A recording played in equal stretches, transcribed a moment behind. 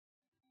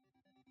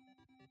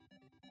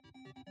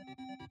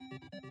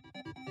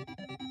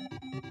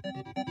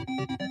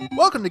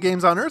Welcome to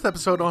Games on Earth,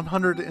 episode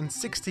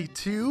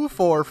 162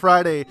 for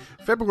Friday,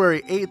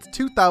 February 8th,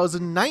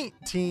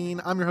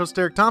 2019. I'm your host,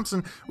 Derek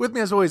Thompson. With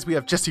me, as always, we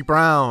have Jesse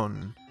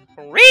Brown.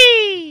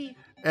 Whee!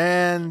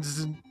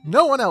 And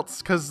no one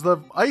else, because the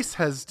ice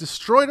has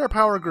destroyed our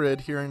power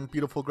grid here in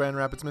beautiful Grand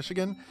Rapids,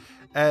 Michigan,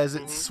 as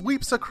it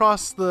sweeps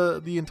across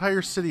the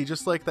entire city,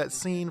 just like that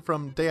scene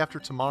from Day After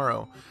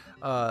Tomorrow.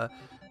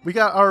 We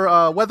got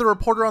our weather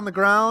reporter on the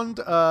ground,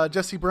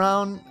 Jesse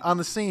Brown, on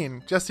the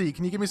scene. Jesse,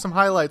 can you give me some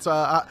highlights?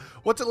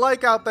 What's it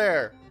like out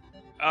there?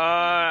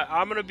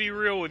 I'm gonna be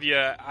real with you.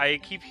 I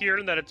keep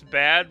hearing that it's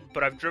bad,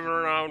 but I've driven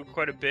around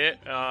quite a bit,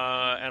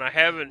 and I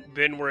haven't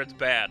been where it's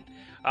bad.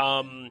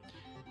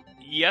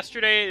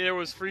 Yesterday there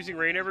was freezing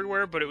rain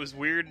everywhere, but it was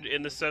weird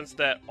in the sense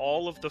that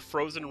all of the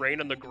frozen rain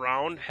on the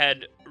ground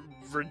had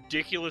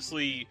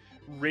ridiculously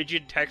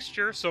rigid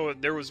texture, so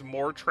there was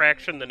more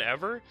traction than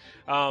ever.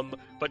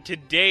 But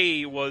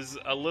today was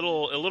a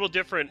little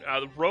different.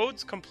 The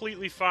roads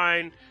completely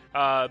fine.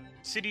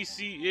 City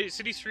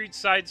streets,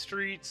 side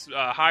streets,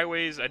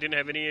 highways, I didn't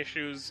have any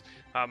issues,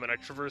 and I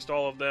traversed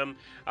all of them.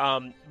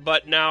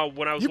 But now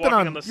when I was walking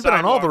on the sidewalk, you've been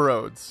on all the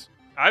roads.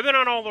 I've been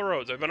on all the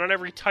roads. I've been on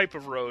every type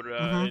of road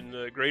in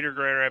the greater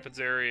Grand Rapids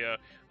area,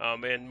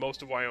 and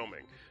most of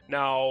Wyoming.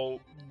 Now,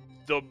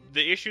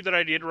 the issue that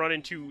I did run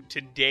into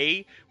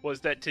today was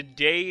that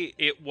today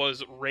it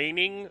was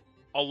raining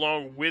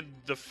along with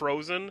the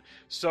frozen,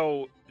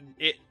 so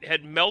it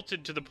had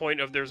melted to the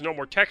point of there's no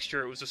more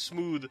texture. It was a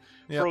smooth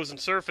frozen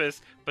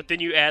surface, but then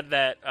you add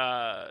that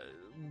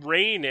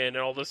rain in, and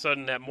all of a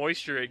sudden that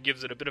moisture, it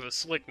gives it a bit of a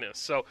slickness.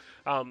 So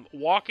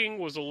walking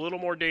was a little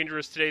more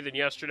dangerous today than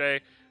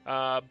yesterday,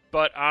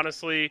 but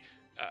honestly,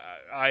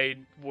 I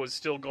was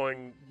still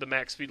going the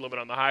max speed limit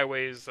on the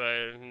highways.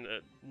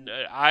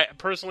 I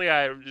personally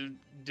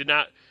did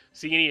not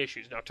see any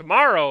issues. Now,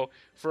 tomorrow,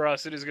 for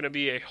us, it is going to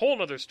be a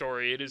whole other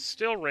story. It is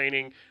still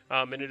raining,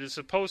 and it is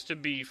supposed to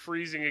be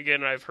freezing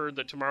again. I've heard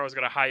that tomorrow's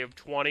got a high of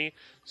 20,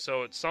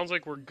 so it sounds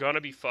like we're going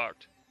to be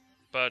fucked.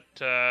 But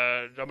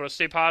I'm going to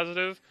stay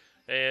positive,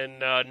 and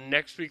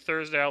next week,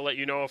 Thursday, I'll let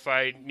you know if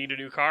I need a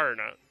new car or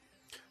not.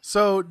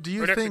 So, do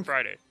you think,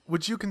 Friday.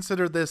 Would you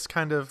consider this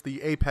kind of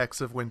the apex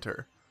of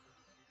winter?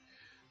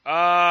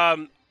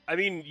 I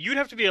mean, you'd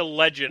have to be a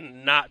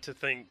legend not to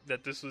think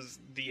that this was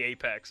the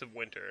apex of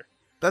winter.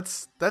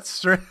 That's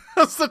strange.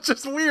 That's such a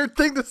weird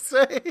thing to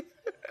say.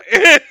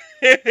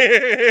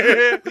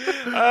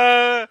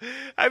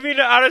 I mean,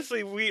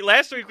 honestly,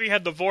 last week we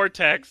had the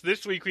vortex.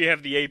 This week we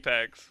have the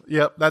apex.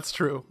 Yep, that's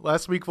true.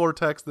 Last week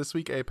vortex, this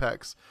week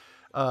apex,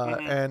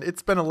 and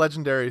it's been a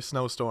legendary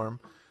snowstorm.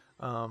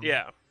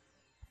 Yeah.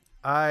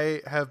 I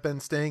have been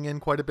staying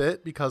in quite a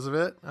bit because of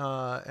it,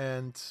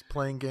 and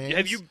playing games.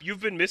 Have you've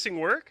been missing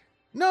work?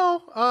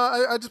 No,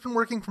 I just been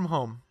working from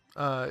home.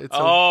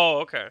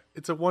 Okay.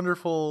 It's a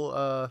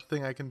wonderful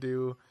thing I can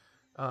do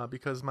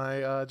because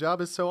my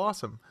job is so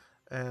awesome,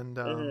 and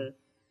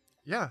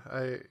yeah,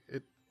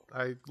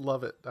 I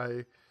love it.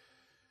 I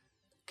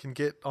can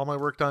get all my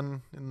work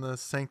done in the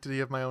sanctity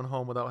of my own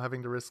home without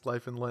having to risk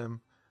life and limb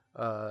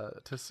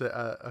to sit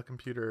at a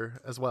computer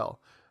as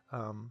well.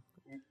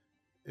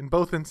 In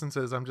both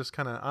instances, I'm just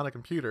kind of on a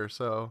computer,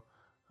 so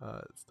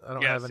I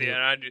don't have any.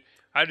 Yeah, and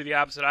I do the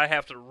opposite. I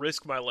have to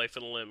risk my life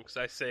and limb because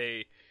I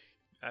say,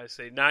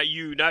 not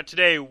you, not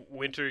today,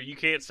 Winter. You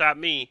can't stop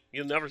me.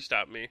 You'll never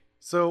stop me.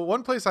 So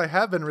one place I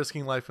have been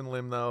risking life and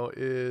limb, though,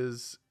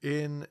 is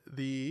in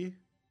the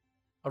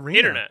arena.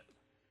 Internet.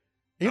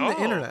 The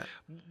internet.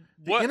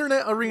 The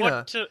internet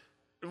arena.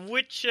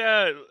 Which,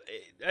 I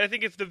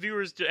think if the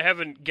viewers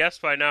haven't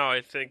guessed by now,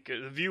 I think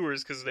the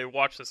viewers, because they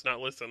watch this, not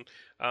listen,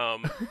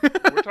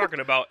 we're talking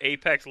about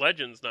Apex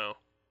Legends now.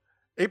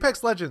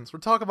 Apex Legends. We're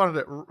talking about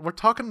it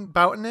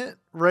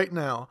right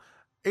now.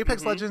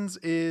 Apex Legends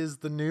is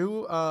the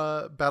new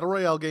Battle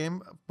Royale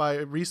game by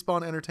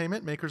Respawn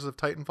Entertainment, makers of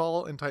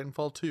Titanfall and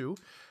Titanfall 2.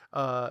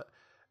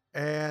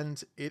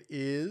 And it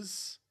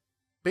is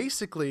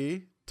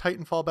basically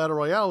Titanfall Battle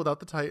Royale without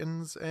the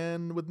Titans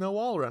and with no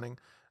wall running.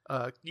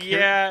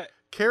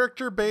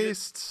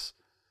 Character-based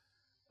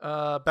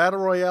Battle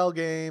Royale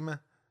game.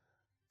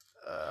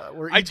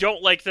 I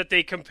don't like that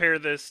they compare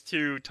this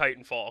to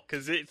Titanfall,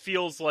 because it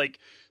feels like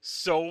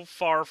so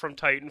far from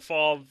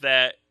Titanfall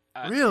that...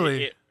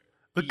 really?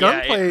 The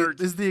gunplay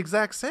is the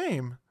exact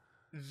same.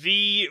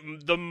 The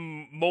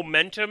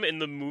momentum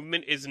and the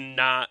movement is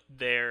not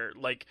there.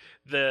 Like,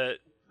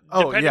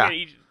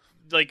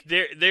 like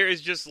there is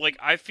just like,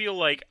 I feel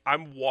like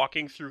I'm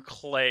walking through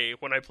clay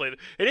when I play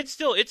and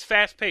it's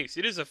fast paced.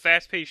 It is a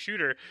fast paced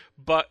shooter,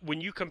 but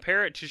when you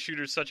compare it to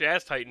shooters such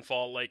as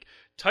Titanfall, like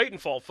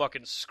Titanfall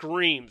fucking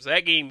screams.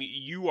 That game,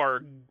 you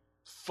are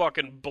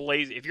fucking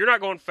blazing. If you're not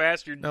going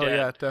fast, you're dead.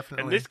 Yeah,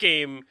 definitely. And this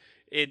game,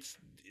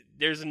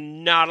 there's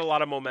not a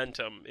lot of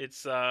momentum.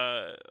 It's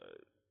I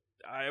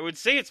would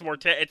say it's more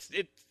it's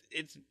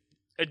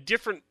a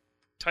different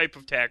type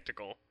of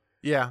tactical.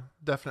 Yeah,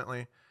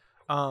 definitely.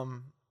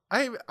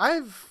 I've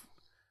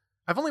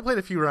only played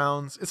a few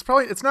rounds. It's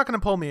not going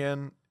to pull me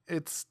in.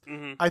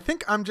 I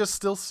think I'm just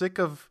still sick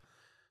of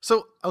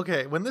So,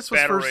 okay, when this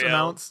was Battle first Royale.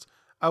 announced,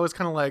 I was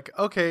kind of like,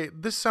 okay,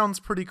 this sounds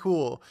pretty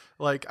cool.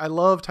 Like, I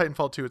love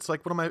Titanfall 2. It's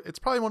like it's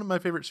probably one of my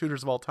favorite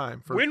shooters of all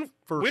time. When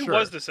sure.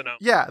 was this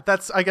announced? Yeah,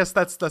 I guess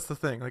that's the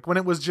thing. Like when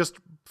it was just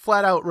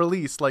flat out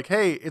released, like,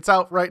 hey, it's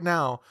out right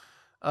now.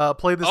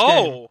 Play this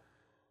game.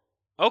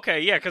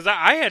 Okay, yeah, because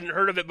I hadn't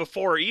heard of it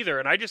before either,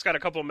 and I just got a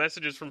couple of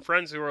messages from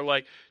friends who were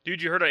like,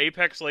 "Dude, you heard of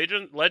Apex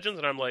Legends?"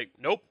 And I'm like,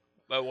 "Nope,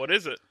 what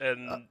is it?"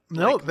 And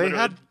no, like, they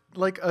had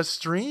like a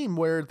stream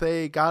where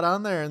they got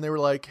on there and they were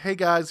like, "Hey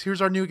guys,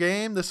 here's our new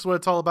game. This is what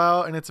it's all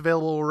about, and it's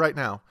available right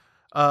now,"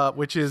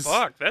 which is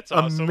that's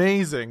awesome.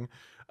 Amazing.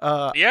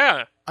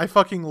 Yeah, I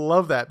fucking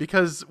love that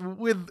because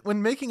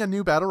when making a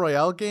new battle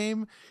royale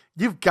game,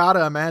 you've got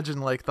to imagine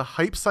like the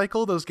hype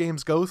cycle those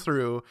games go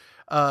through,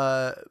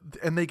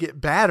 and they get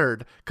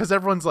battered because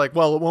everyone's like,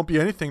 well, it won't be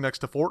anything next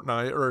to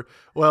Fortnite, or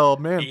well,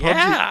 man,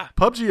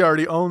 PUBG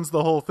already owns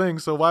the whole thing,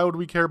 so why would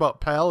we care about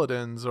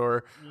Paladins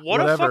or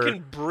whatever? A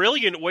fucking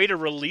brilliant way to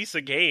release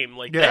a game.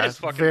 Like, that is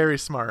fucking very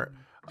smart.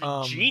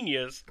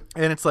 Genius.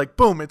 And it's like,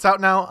 boom, it's out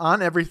now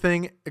on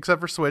everything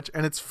except for Switch,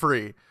 and it's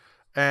free.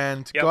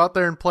 And go out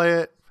there and play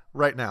it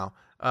right now.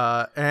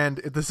 And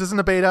this isn't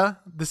a beta.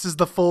 This is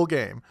the full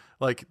game.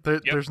 Like,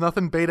 there's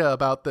nothing beta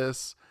about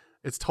this.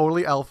 It's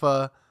totally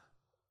alpha,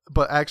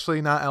 but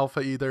actually not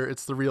alpha either.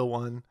 It's the real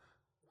one.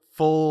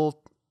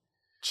 Full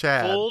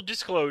Chad. Full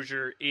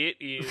disclosure,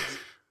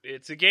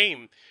 it's a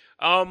game.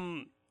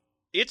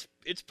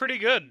 It's pretty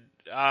good.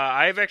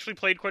 I've actually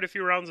played quite a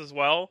few rounds as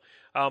well.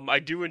 I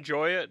do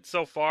enjoy it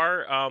so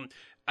far.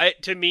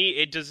 To me,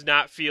 it does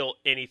not feel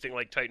anything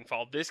like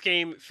Titanfall. This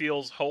game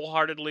feels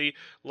wholeheartedly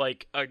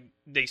like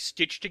they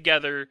stitched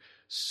together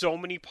so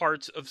many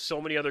parts of so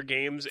many other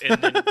games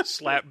and then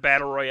slap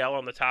Battle Royale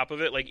on the top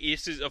of it. Like,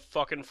 this is a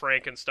fucking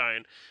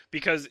Frankenstein.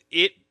 Because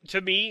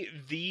to me,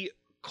 the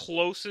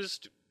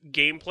closest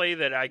gameplay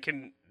that I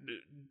can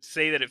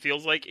say that it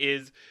feels like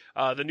is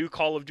the new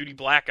Call of Duty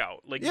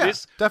Blackout. Like,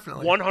 this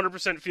definitely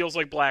 100% feels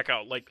like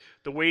Blackout. Like,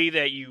 the way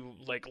that you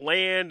like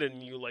land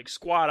and you like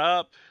squat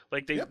up.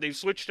 Like, they've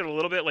switched it a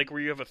little bit, like where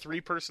you have a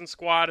 3-person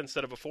squad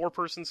instead of a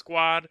 4-person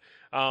squad.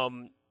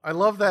 I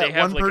love that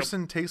one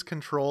person takes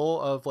control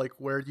of like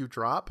where you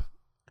drop.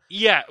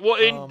 Yeah,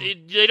 well,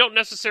 they don't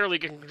necessarily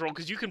get control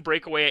because you can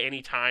break away at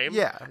any time.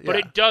 Yeah, but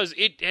it does.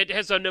 It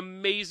has an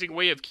amazing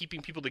way of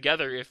keeping people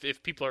together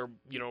if people are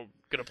going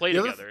to play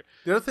together.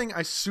 The other thing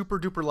I super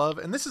duper love,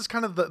 and this is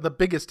kind of the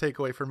biggest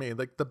takeaway for me,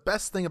 like the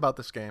best thing about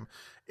this game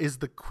is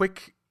the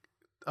quick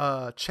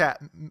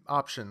chat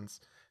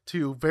options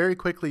to very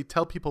quickly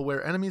tell people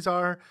where enemies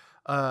are.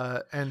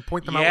 And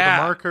point them out with a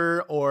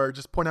marker, or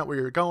just point out where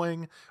you're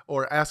going,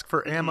 or ask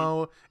for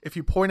ammo. If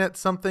you point at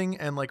something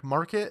and like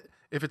mark it,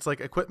 if it's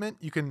like equipment,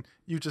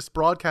 you just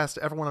broadcast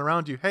to everyone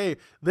around you, hey,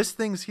 this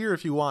thing's here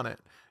if you want it.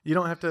 You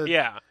don't have to.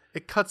 Yeah.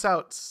 It cuts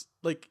out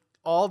like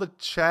all the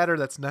chatter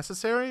that's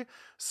necessary.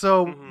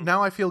 So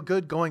now I feel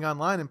good going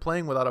online and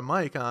playing without a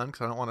mic on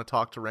because I don't want to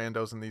talk to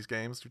randos in these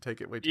games who take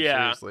it way too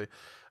seriously.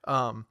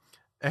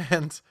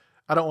 And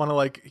I don't want to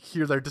like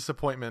hear their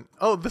disappointment.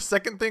 Oh, the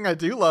second thing I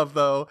do love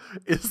though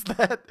is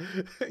that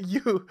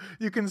you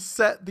can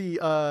set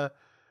the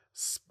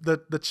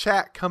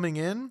chat coming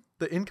in,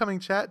 the incoming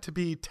chat, to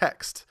be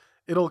text.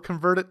 It'll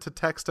convert it to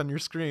text on your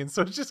screen,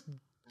 so it's just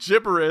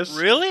gibberish.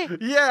 Really?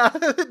 Yeah,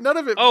 none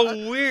of it.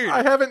 Oh, weird.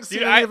 I haven't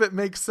seen any of it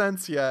make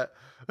sense yet.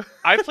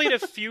 I played a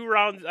few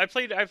rounds. I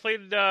played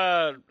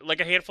like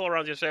a handful of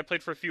rounds yesterday. I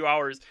played for a few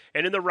hours,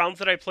 and in the rounds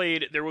that I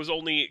played, there was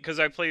only because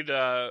I played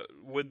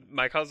with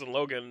my cousin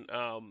Logan,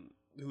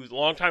 who's a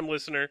longtime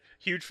listener,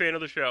 huge fan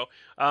of the show.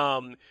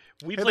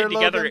 We played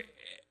together. Logan.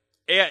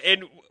 Yeah,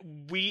 and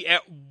we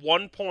at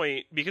one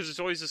point, because it's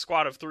always a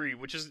squad of 3,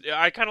 which is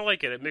I kind of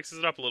like it. It mixes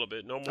it up a little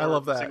bit. No more I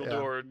love that, single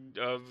door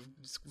of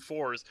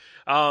 4s.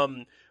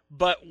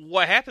 But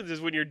what happens is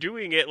when you're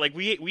doing it, like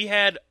we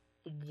had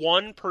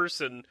one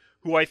person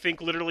who I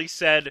think literally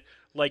said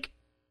like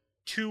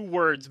 2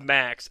 words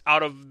max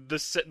out of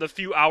the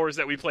few hours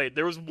that we played.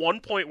 There was one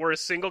point where a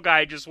single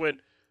guy just went,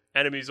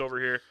 "Enemies over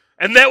here."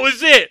 And that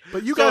was it.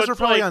 But you guys were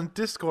probably on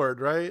Discord,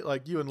 right?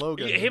 Like you and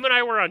Logan. Him and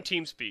I were on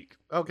TeamSpeak.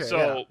 Okay.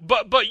 So,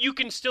 but you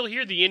can still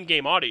hear the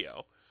in-game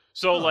audio.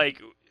 So like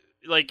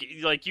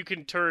you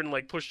can turn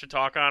like push to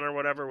talk on or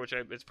whatever, which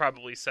it's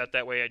probably set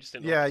that way. I just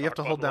didn't. Yeah, you have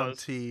to hold down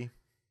T.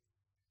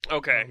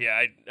 Okay.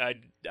 Yeah,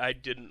 I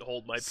didn't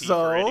hold my P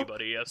for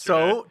anybody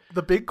yesterday. So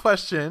the big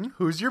question: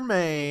 who's your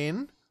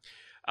main?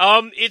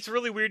 It's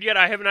really weird yet.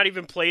 I have not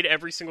even played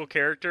every single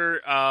character.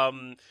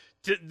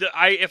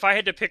 If I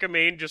had to pick a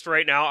main just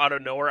right now out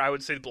of nowhere, I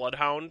would say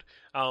Bloodhound.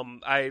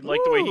 I like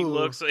the way he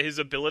looks, his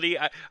ability.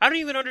 I don't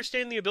even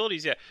understand the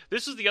abilities yet.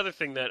 This is the other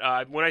thing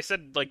that when I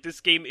said like this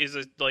game is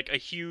a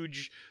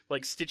huge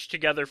like stitched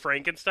together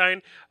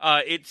Frankenstein,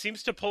 it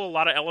seems to pull a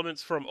lot of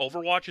elements from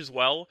Overwatch as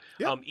well.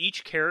 Yep.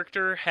 Each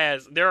character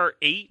there are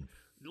 8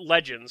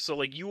 legends, so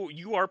like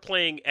you are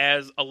playing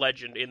as a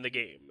legend in the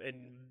game, and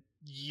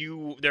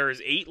there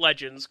is 8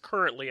 legends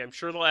currently. I'm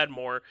sure they'll add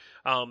more.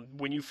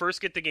 When you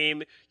first get the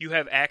game, you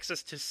have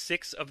access to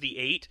 6 of the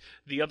 8.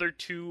 The other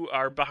 2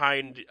 are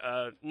behind,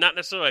 not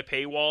necessarily a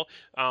paywall.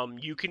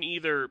 You can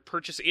either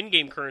purchase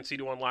in-game currency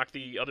to unlock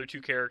the other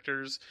 2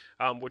 characters,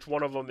 which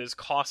one of them is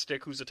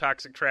Caustic, who's a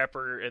toxic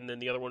trapper, and then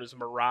the other one is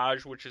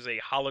Mirage, which is a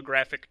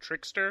holographic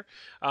trickster.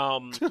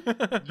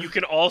 You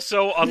can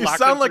also unlock. You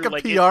sound like a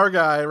like PR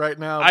guy right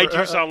now. I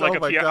do sound like a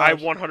PR. Gosh. I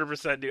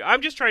 100% do.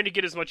 I'm just trying to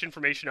get as much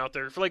information out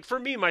there. For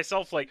me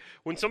myself, like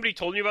when somebody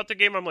told me about the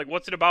game, I'm like,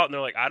 "What's it about?" And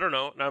they're like, "I don't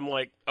know." And I'm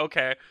like,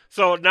 "Okay."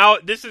 So now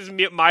this is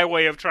my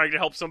way of trying to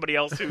help somebody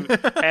else who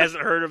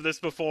hasn't heard of this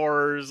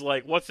before. Or is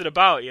like, "What's it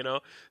about?" You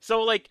know.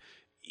 So like,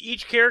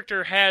 each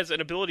character has an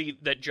ability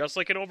that, just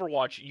like in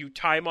Overwatch, you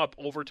time up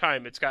over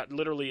time. It's got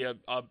literally a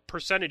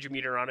percentage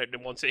meter on it,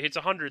 and once it hits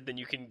 100, then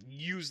you can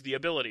use the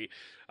ability.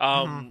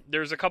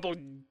 There's a couple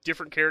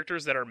different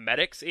characters that are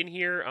medics in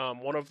here.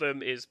 One of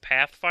them is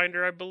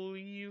Pathfinder, I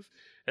believe,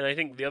 and I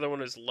think the other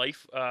one is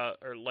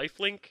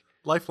Lifelink.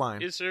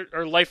 Lifeline.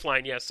 Or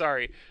Lifeline, yeah,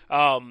 sorry.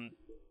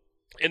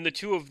 And the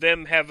 2 of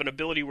them have an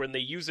ability when they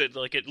use it,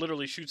 like it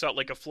literally shoots out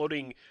like a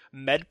floating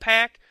med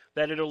pack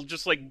that it'll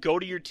just like go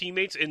to your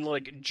teammates and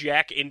like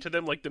jack into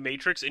them like the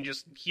Matrix and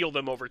just heal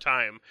them over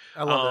time.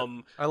 I love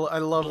it. I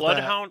love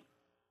Bloodhound.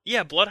 That.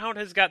 Yeah, Bloodhound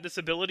has got this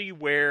ability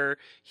where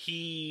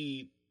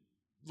he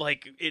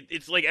like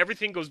it's like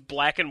everything goes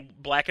black and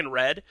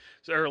red,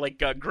 or like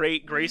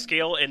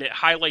grayscale, and it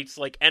highlights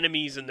like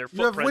enemies and their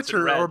footprints. You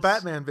have Witcher or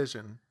Batman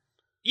vision.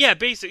 Yeah,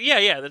 basically,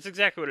 yeah, that's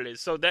exactly what it is.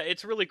 So that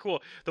it's really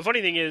cool. The funny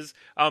thing is,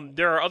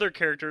 there are other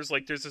characters.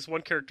 Like, there's this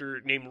one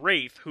character named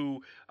Wraith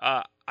who,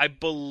 I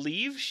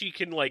believe she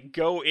can like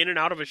go in and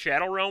out of a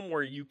shadow realm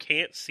where you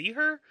can't see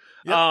her.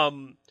 Yep.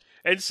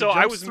 And so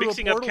I was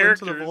mixing up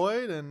characters into the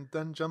void and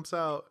then jumps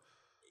out.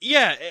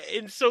 Yeah,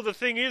 and so the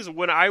thing is,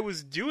 when I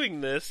was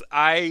doing this,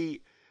 I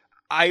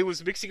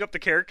was mixing up the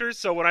characters,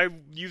 so when I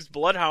used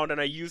Bloodhound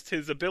and I used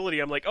his ability,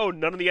 I'm like, oh,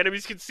 none of the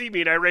enemies can see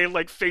me, and I ran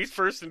like face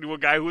first into a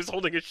guy who was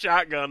holding a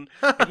shotgun,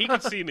 and he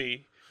could see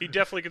me. He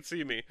definitely could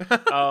see me.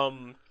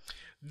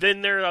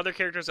 Then there are other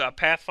characters.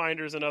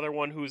 Pathfinder's another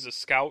one who's a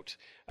scout.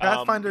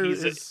 Pathfinder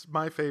is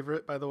my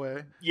favorite, by the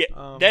way.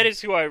 Yeah, that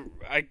is who I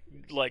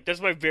like.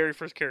 That's my very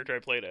first character I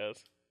played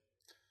as.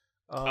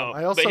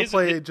 I also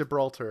played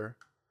Gibraltar.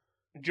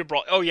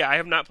 Oh yeah, I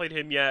have not played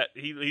him yet.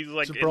 He's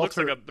like Gibraltar. It looks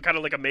like a kind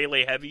of like a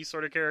melee heavy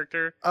sort of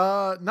character.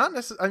 Not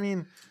necessarily. I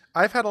mean,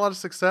 I've had a lot of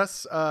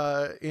success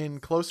in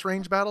close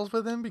range battles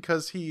with him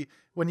because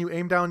when you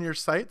aim down your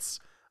sights,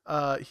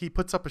 he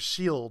puts up a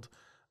shield.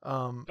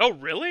 Oh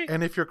really?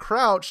 And if you're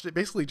crouched, it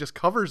basically just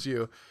covers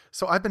you.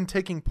 So I've been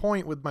taking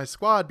point with my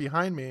squad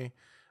behind me.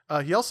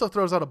 He also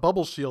throws out a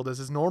bubble shield as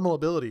his normal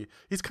ability.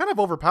 He's kind of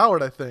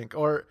overpowered, I think,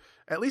 or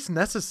at least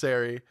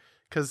necessary.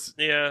 Because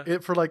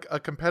for like a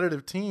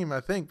competitive team,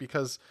 I think,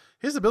 because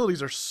his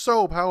abilities are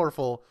so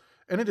powerful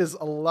and it is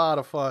a lot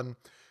of fun.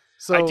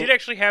 So I did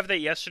actually have that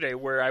yesterday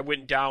where I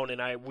went down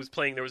and I was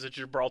playing. There was a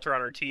Gibraltar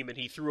on our team and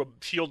he threw a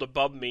shield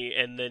above me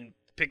and then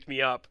picked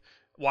me up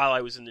while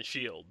I was in the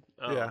shield.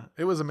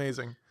 It was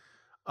amazing.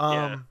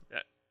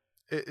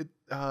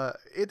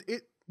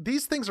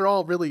 These things are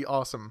all really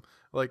awesome.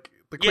 Like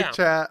the quick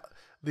chat,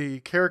 the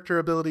character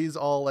abilities,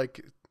 all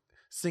like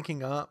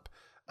syncing up.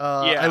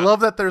 I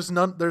love that there's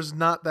not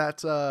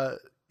that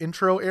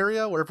intro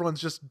area where everyone's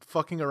just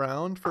fucking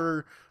around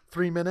for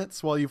 3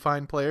 minutes while you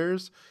find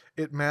players.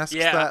 It masks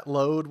that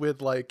load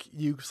with like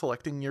you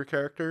selecting your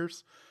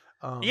characters.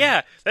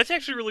 That's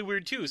actually really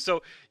weird too.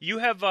 So you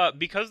have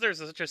because there's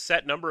such a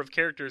set number of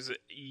characters,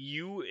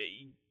 you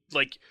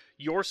like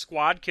your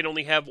squad can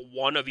only have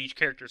one of each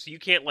character. So you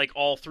can't like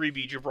all 3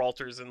 be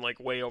Gibraltars and like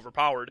way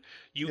overpowered.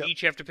 You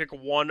each have to pick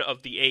one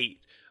of the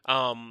 8.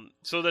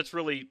 So that's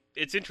really,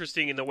 it's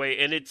interesting in the way,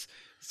 and it's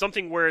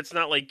something where it's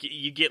not like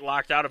you get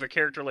locked out of a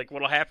character. Like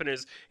what'll happen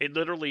is it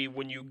literally,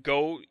 when you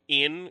go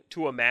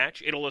into a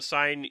match, it'll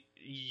assign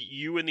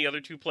you and the other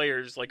 2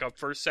 players like a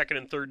first, second,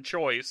 and third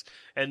choice,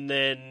 and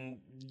then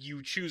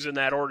you choose in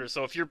that order.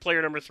 So if you're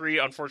player number 3,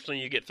 unfortunately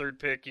you get third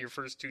pick. Your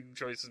first 2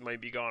 choices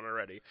might be gone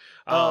already.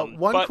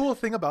 One cool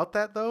thing about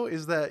that though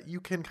is that you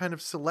can kind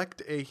of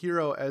select a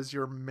hero as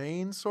your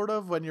main, sort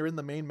of, when you're in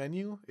the main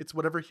menu. It's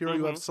whatever hero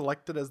you have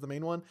selected as the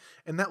main one,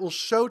 and that will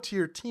show to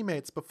your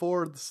teammates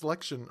before the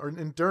selection or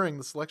during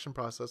the selection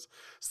process,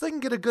 so they can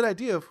get a good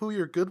idea of who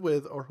you're good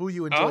with or who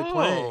you enjoy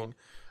playing.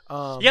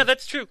 Yeah,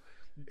 that's true.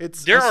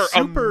 There are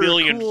super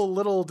cool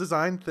little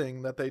design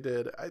thing that they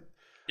did.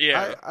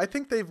 I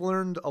think they've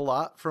learned a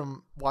lot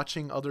from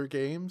watching other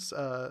games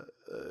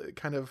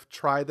kind of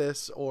try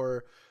this,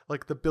 or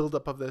like the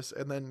buildup of this,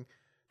 and then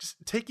just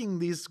taking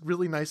these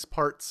really nice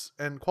parts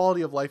and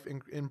quality of life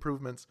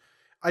improvements.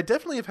 I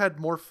definitely have had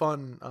more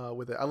fun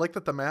with it. I like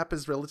that the map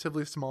is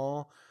relatively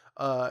small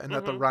and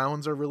that the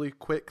rounds are really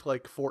quick,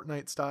 like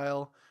Fortnite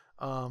style.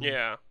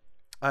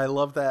 I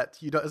love that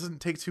it doesn't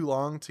take too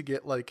long to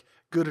get like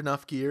good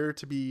enough gear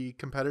to be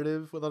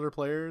competitive with other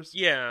players.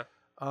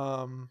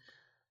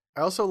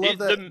 I also love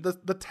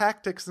the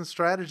tactics and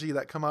strategy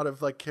that come out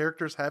of like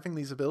characters having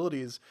these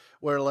abilities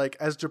where like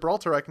as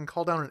Gibraltar I can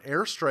call down an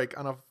airstrike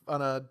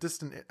on a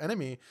distant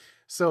enemy.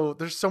 So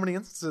there's so many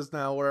instances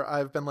now where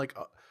I've been like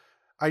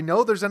I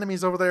know there's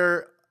enemies over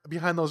there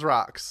behind those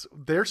rocks.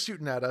 They're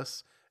shooting at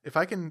us. If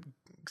I can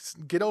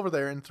get over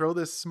there and throw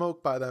this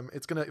smoke by them,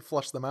 it's going to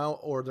flush them out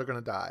or they're going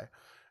to die.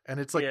 And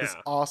it's like this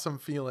awesome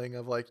feeling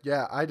of like,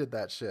 yeah, I did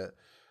that shit.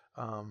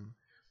 I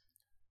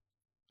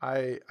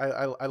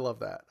love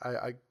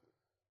that.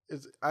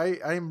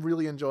 I'm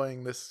really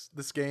enjoying this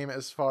game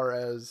as far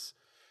as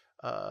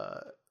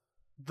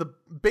the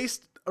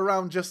based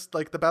around just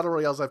like the battle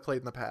royales I've played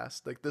in the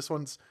past. Like this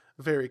one's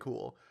very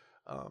cool.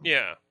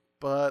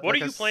 But what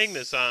like are you playing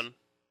this on?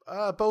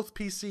 Both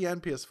PC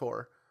and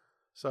PS4.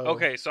 So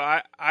okay, so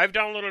I've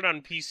downloaded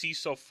on PC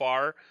so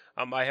far.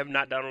 I have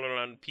not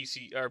downloaded on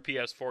PC or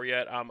PS4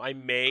 yet.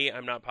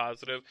 I'm not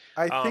positive.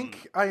 I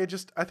think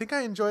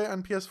I enjoy it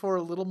on PS4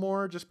 a little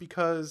more just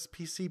because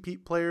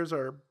PC players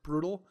are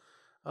brutal.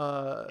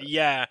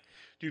 Yeah,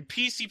 dude,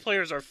 PC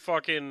players are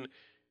fucking.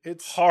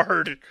 It's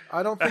hard.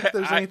 I don't think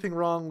there's anything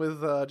wrong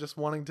with just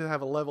wanting to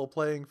have a level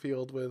playing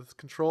field with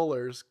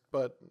controllers,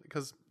 but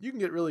because you can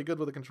get really good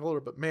with a controller.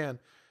 But man,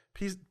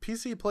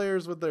 PC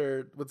players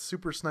with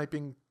super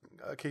sniping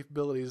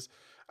capabilities,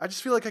 I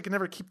just feel like I can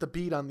never keep the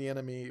beat on the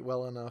enemy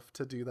well enough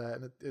to do that,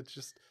 and it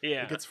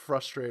gets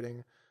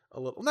frustrating a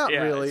little. Not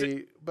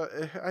really, but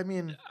I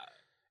mean,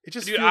 it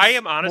just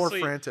feels more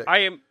frantic.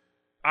 I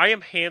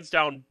am hands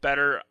down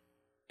better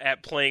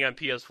at playing on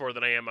PS4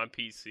 than I am on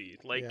PC.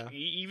 Like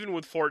even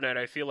with Fortnite,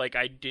 I feel like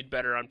I did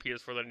better on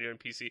PS4 than I did on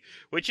PC,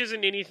 which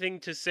isn't anything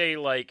to say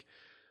like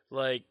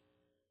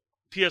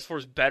PS4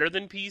 is better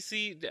than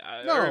PC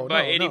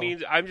by any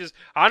means. I'm just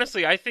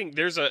honestly, I think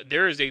there is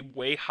a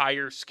way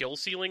higher skill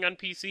ceiling on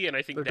PC, and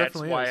I think that's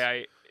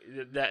why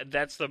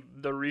that's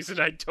the reason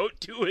I don't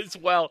do as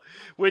well.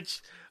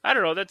 Which I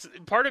don't know. That's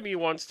part of me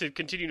wants to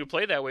continue to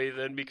play that way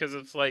then, because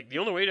it's like the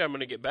only way that I'm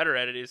going to get better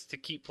at it is to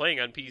keep playing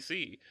on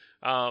PC.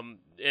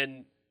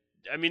 And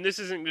I mean, this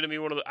isn't going to be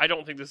one of the. I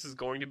don't think this is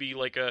going to be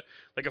like a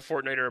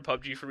Fortnite or a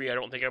PUBG for me. I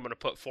don't think I'm going to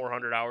put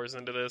 400 hours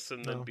into this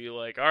and then be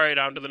like, all right,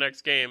 on to the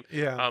next game.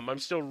 Yeah. I'm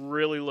still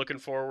really looking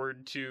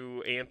forward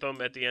to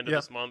Anthem at the end of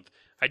this month.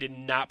 I did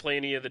not play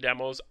any of the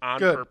demos on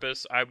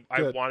purpose. I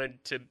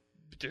wanted to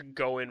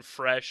go in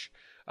fresh.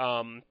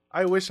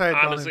 I wish I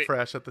had gone in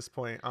fresh at this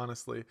point,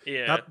 honestly.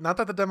 Yeah. Not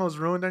that the demos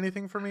ruined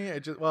anything for me.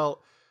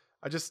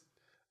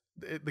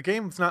 The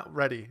game's not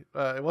ready.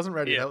 It wasn't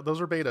ready. Yeah.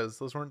 Those were betas.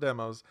 Those weren't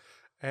demos.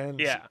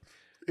 And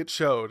it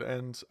showed.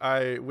 And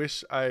I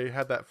wish I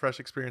had that fresh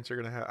experience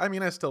you're going to have. I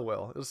mean, I still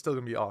will. It's still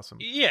going to be awesome.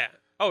 Yeah.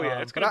 Oh, yeah.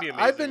 It's going to be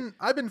amazing.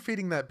 I've been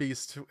feeding that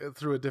beast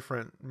through a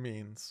different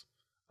means.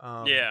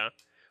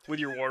 With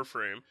your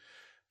Warframe.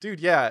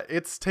 Dude, yeah.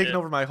 It's taken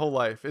over my whole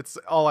life. It's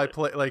all I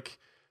play. Like,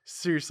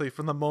 seriously,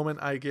 from the moment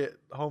I get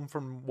home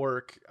from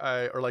work,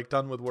 or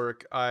done with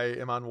work, I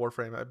am on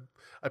Warframe.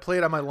 I play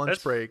it on my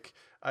lunch break.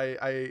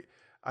 I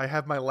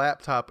have my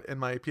laptop and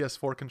my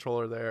PS4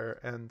 controller there,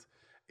 and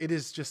it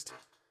is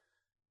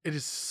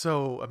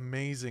so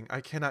amazing.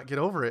 I cannot get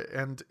over it,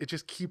 and it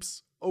just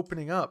keeps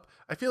opening up.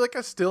 I feel like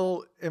I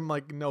still am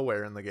like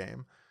nowhere in the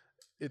game.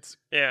 It's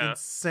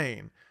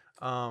insane.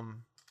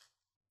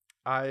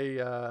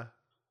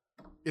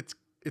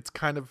 It's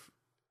kind of.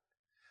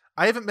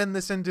 I haven't been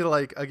this into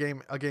like a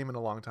game in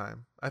a long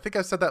time. I think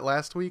I said that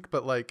last week,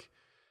 but like,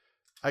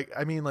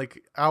 I mean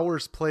like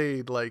hours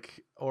played,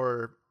 like,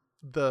 or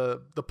the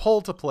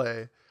pull to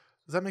play.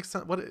 Does that make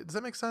sense? Does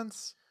that make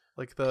sense?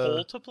 Like the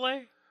pull to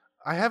play?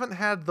 I haven't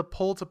had the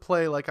pull to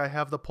play like I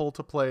have the pull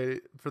to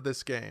play for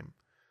this game.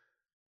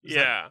 In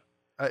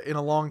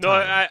a long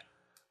time.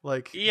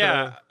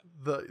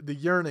 The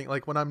yearning,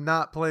 like when I'm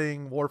not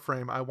playing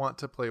Warframe, I want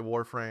to play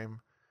Warframe.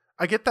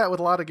 I get that with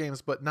a lot of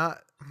games, but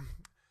not.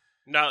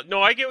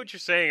 No, I get what you're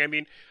saying. I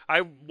mean,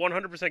 I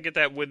 100% get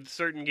that with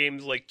certain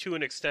games, like to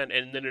an extent,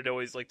 and then it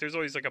always there's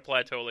always like a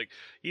plateau. Like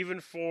even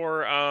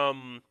for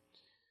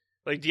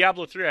like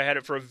Diablo 3, I had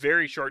it for a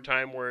very short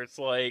time where it's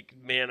like,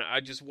 man,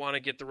 I just want to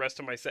get the rest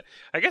of my set.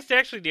 I guess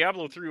actually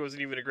Diablo 3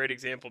 wasn't even a great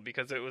example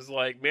because it was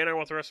like, man, I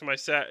want the rest of my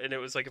set, and it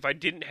was like if I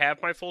didn't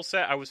have my full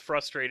set, I was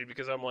frustrated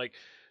because I'm like,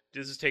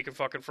 this is taking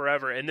fucking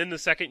forever. And then the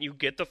second you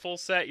get the full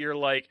set, you're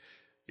like,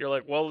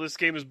 well, this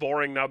game is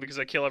boring now because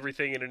I kill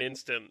everything in an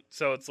instant.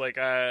 So it's like,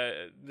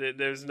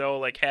 there's no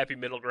like happy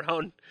middle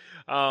ground.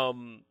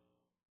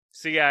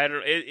 So yeah, I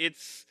don't.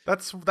 It's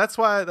that's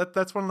why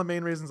that's one of the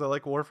main reasons I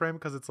like Warframe,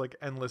 because it's like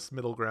endless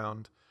middle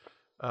ground.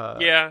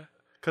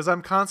 Because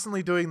I'm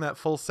constantly doing that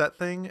full set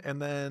thing,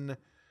 and then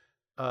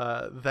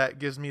that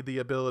gives me the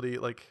ability.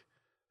 Like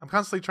I'm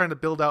constantly trying to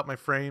build out my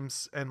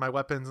frames and my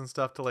weapons and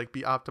stuff to like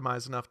be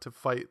optimized enough to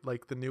fight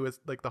like the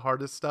newest, like the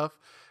hardest stuff.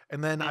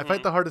 And then I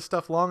fight the hardest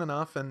stuff long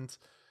enough, and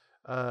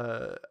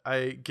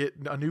I get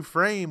a new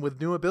frame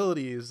with new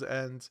abilities,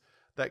 and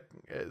that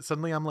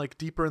suddenly I'm like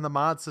deeper in the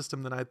mod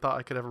system than I thought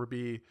I could ever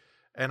be.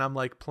 And I'm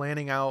like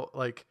planning out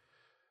like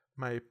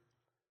my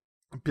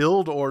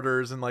build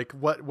orders and like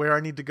where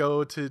I need to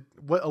go to,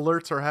 what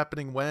alerts are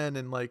happening when,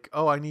 and like,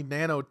 oh, I need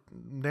nano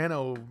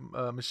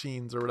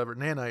machines or whatever,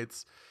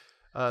 nanites.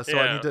 So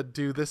I need Yeah. to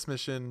do this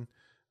mission,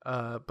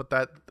 but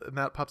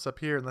that pops up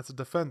here, and that's a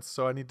defense.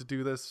 So I need to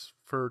do this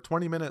for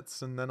 20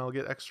 minutes, and then I'll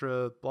get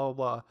extra blah blah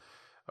blah.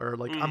 Or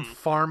like I'm Mm.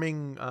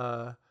 farming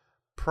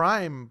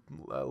prime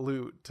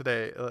loot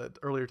today.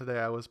 Earlier today,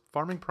 I was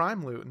farming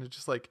prime loot, and it's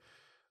just like,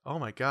 oh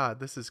my god,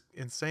 this is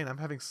insane. I'm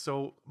having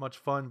so much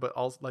fun, but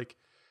also like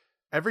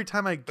every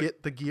time I But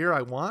get the gear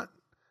I want,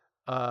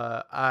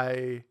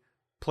 I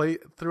play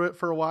through it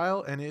for a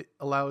while, and it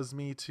allows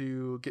me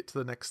to get to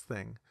the next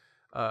thing,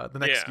 the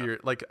next yeah. gear.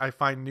 Like I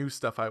find new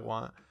stuff I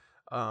want,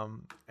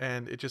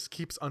 and it just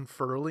keeps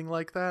unfurling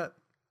like that.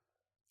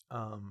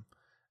 Um,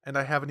 and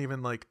I haven't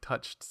even like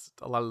touched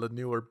a lot of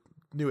the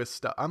newest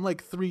stuff. I'm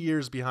like 3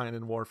 years behind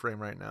in Warframe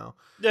right now.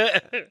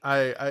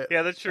 I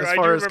Yeah, that's true. as I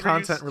do far as remember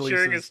you content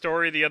sharing a releases.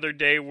 story the other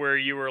day where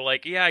you were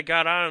like, "Yeah, I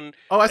got on,"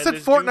 Oh, I and said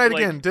this dude Fortnite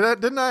like, again.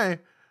 Didn't I?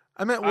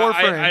 I meant I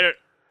Warframe. don't,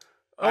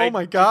 I Oh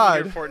my didn't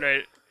hear god.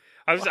 Fortnite.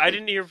 I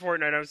didn't hear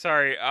Fortnite. I'm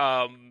sorry.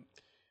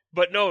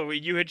 But no,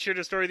 you had shared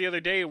a story the other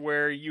day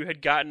where you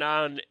had gotten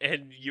on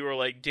and you were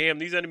like, "Damn,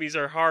 these enemies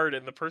are hard,"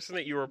 and the person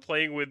that you were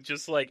playing with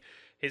just like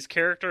his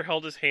character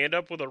held his hand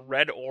up with a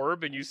red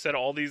orb, and you said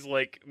all these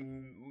like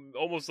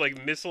almost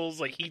like missiles,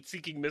 like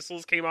heat-seeking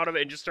missiles, came out of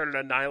it and just started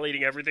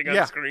annihilating everything on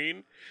Yeah.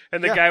 screen.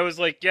 And the Yeah. guy was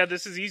like, "Yeah,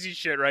 this is easy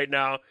shit right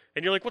now,"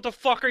 and you're like, "What the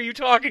fuck are you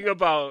talking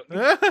about?"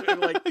 And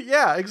like,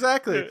 Yeah,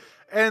 exactly.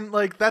 And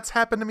like that's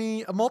happened to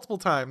me multiple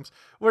times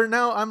where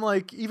now I'm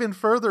like even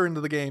further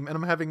into the game and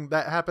I'm having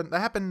that happen.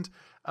 That's happened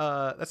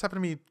to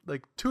me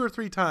like 2 or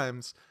 3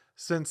 times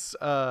since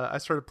I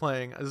started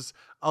playing. As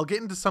I'll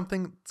get into some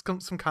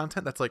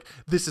content that's like,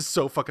 this is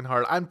so fucking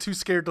hard. I'm too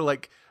scared to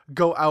like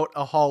go out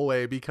a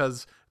hallway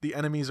because the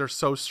enemies are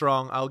so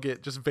strong. I'll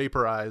get just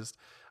vaporized.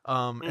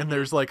 And mm-hmm.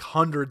 there's like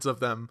hundreds of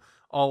them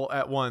all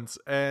at once,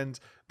 and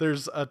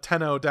there's a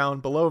Tenno down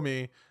below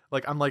me.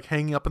 Like I'm like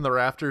hanging up in the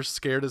rafters,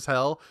 scared as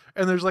hell,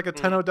 and there's like a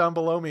Tenno down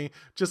below me,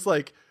 just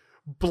like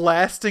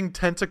blasting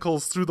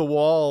tentacles through the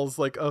walls,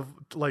 like of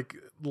like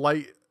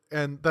light,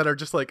 and that are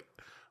just like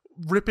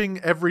ripping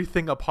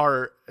everything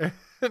apart.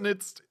 And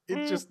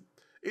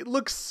it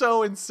looks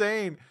so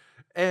insane.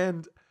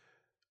 And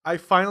I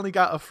finally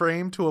got a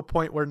frame to a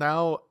point where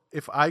now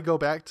if I go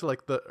back to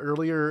like the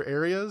earlier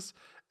areas,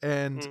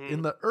 and Mm-hmm.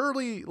 in the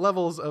early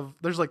levels of,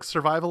 there's like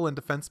survival and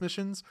defense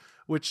missions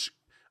which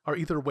are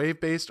either wave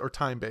based or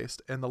time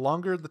based, and the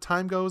longer the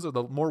time goes or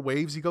the more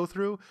waves you go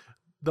through,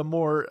 the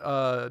more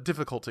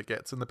difficult it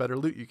gets and the better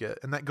loot you get,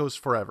 and that goes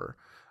forever.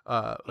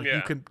 Like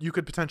Yeah. you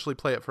could potentially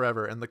play it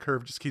forever, and the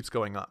curve just keeps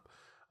going up.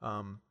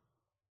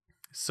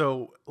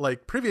 So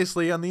like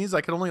previously on these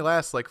I could only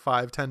last like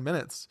 5-10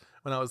 minutes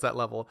when I was that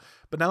level,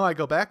 but now I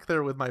go back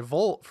there with my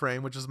Volt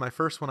frame, which is my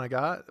first one I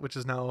got, which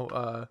is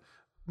now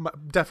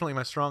definitely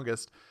my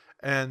strongest,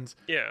 and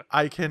Yeah.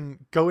 I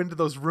can go into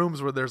those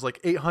rooms where there's like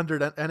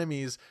 800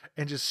 enemies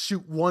and just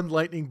shoot one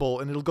lightning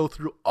bolt, and it'll go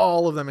through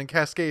all of them and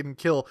cascade and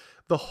kill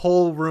the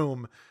whole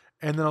room,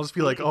 and then I'll just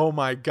be like, oh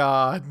my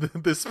god,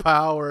 this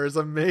power is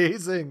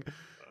amazing.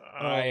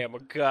 I am a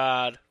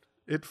god.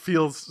 It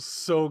feels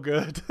so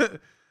good.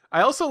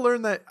 I also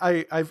learned that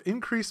I've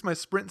increased my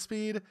sprint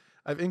speed,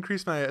 I've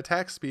increased my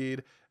attack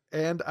speed,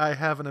 and I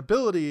have an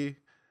ability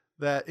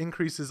that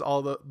increases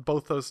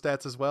both those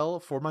stats as well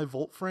for my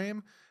Volt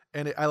frame.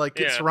 And I like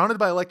get Yeah. surrounded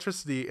by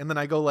electricity, and then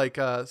I go like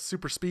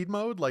super speed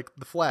mode, like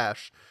the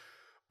Flash.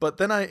 But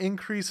then I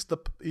increased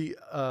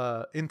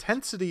the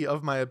intensity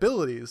of my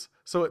abilities,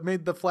 so it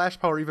made the flash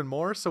power even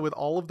more. So with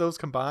all of those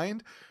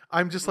combined,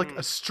 I'm just like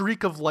a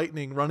streak of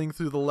lightning running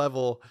through the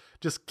level,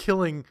 just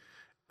killing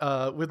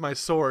with my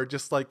sword,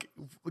 just like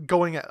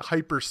going at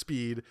hyper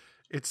speed.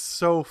 It's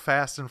so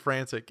fast and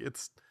frantic.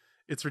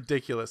 It's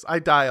ridiculous. I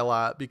die a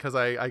lot because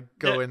I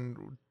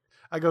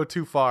go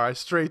too far. I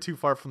stray too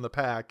far from the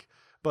pack,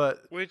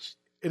 but Which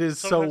it is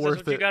so sometimes that's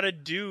worth what you it. gotta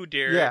do,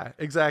 Derek. Yeah,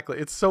 exactly.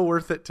 It's so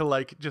worth it to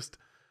like just.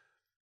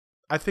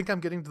 I think I'm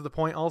getting to the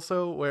point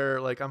also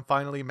where like I'm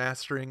finally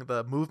mastering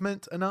the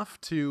movement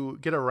enough to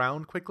get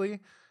around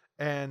quickly,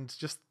 and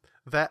just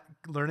that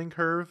learning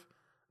curve,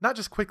 not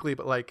just quickly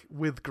but like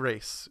with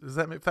grace. Does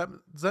that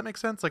make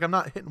sense? Like I'm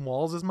not hitting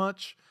walls as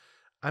much.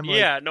 I'm like,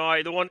 Yeah,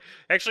 no, the one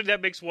actually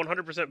that makes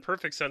 100%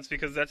 perfect sense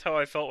because that's how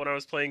I felt when I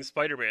was playing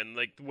Spider-Man.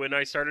 Like when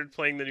I started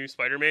playing the new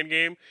Spider-Man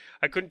game,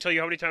 I couldn't tell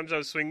you how many times I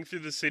was swinging through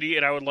the city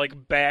and I would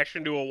like bash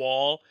into a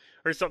wall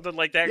or something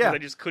like that because yeah, I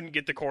just couldn't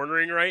get the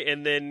cornering right.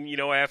 And then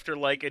after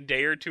like a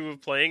day or two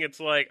of playing, it's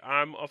like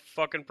I'm a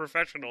fucking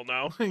professional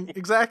now.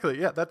 exactly.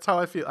 Yeah, that's how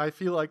I feel. I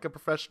feel like a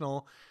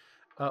professional.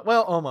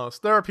 Well,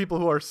 almost. There are people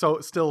who are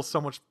still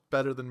so much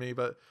better than me,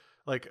 but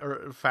like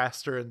or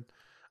faster, and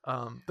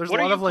there's a What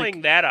are lot you of like.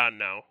 playing that on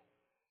now?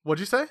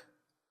 What'd you say?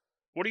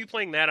 What are you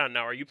playing that on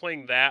now? Are you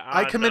playing that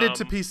I on? committed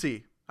to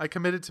PC. I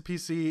committed to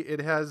PC. It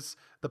has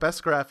the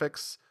best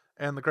graphics,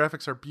 and the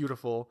graphics are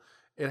beautiful.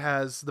 It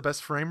has the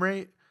best frame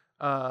rate.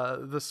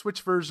 The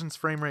Switch version's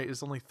frame rate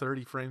is only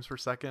 30 frames per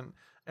second,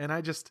 and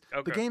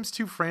the game's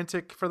too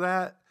frantic for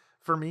that.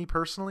 For me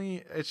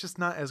personally, it's just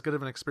not as good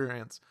of an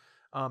experience.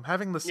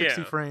 Having the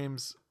 60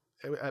 frames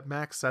at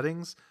max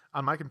settings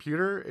on my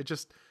computer,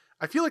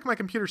 I feel like my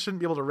computer shouldn't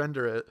be able to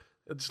render it.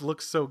 It just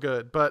looks so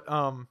good, but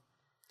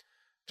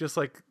just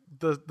like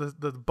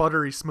the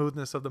buttery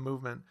smoothness of the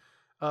movement.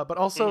 But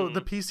also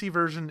the PC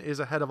version is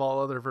ahead of all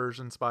other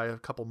versions by a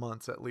couple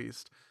months at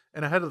least,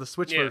 and ahead of the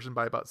Switch version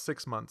by about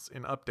 6 months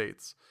in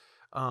updates.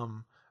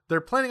 They're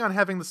planning on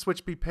having the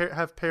Switch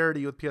have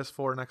parity with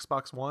PS4 and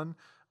Xbox One,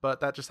 but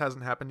that just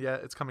hasn't happened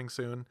yet. It's coming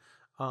soon.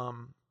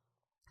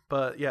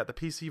 But yeah, the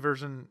PC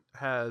version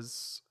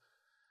has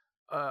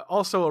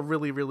also a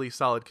really, really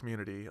solid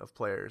community of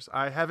players.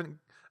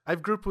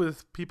 I've grouped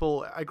with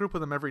people. I group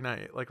with them every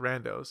night, like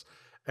randos,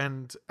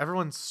 and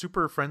everyone's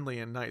super friendly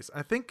and nice.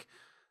 I think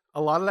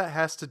a lot of that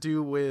has to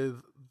do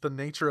with the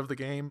nature of the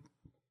game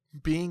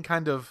being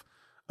kind of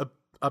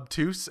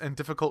obtuse and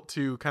difficult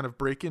to kind of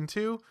break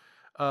into.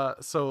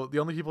 So the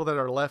only people that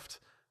are left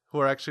who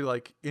are actually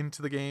like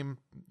into the game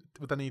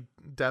with any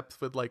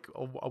depth, with like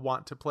a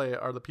want to play,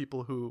 are the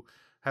people who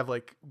have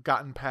like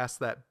gotten past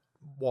that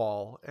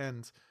wall.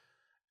 And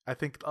I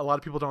think a lot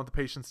of people don't have the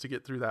patience to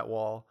get through that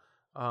wall.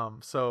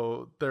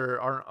 So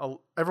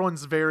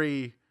everyone's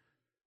very,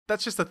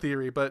 that's just a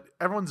theory, but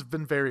everyone's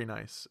been very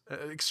nice,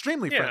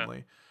 extremely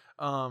friendly.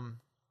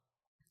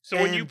 So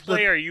when you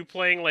play, are you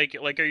playing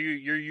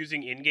you're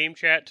using in-game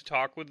chat to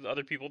talk with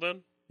other people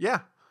then? Yeah.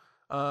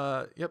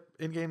 Yep.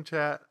 In-game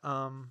chat,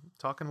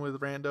 talking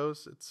with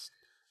randos. It's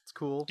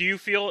cool. Do you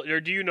feel,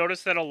 or do you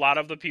notice that a lot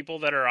of the people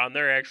that are on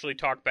there actually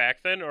talk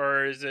back then,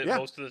 or is it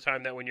most of the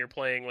time that when you're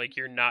playing, like,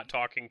 you're not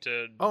talking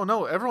to? Oh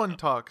no, everyone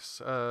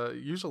talks.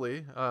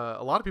 Usually,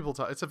 a lot of people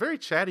talk. It's a very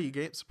chatty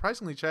game,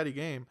 surprisingly chatty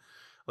game.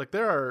 Like,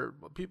 there are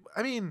people.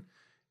 I mean,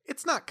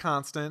 it's not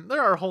constant.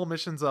 There are whole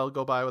missions that'll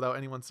go by without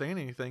anyone saying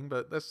anything,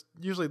 but that's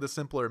usually the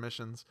simpler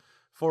missions.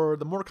 For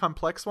the more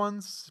complex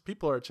ones,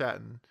 people are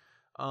chatting.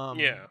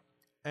 And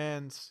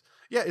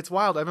yeah, it's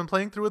wild. I've been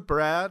playing through with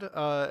Brad,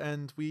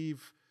 and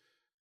we've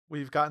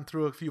gotten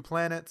through a few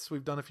planets.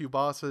 We've done a few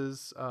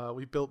bosses.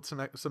 We've built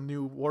some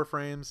new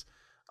warframes.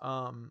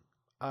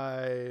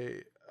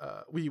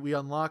 We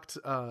unlocked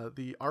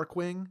the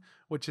Archwing,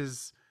 which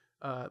is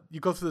you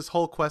go through this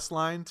whole quest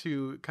line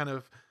to kind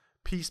of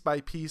piece by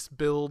piece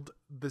build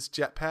this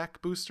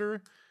jetpack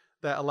booster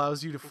that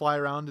allows you to fly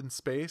around in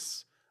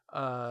space.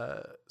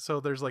 So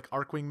there's like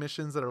Archwing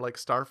missions that are like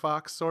Star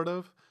Fox sort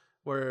of,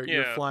 where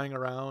you're flying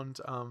around.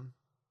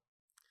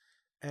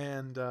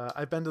 And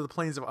I've been to the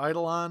Plains of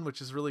Eidolon,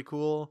 which is really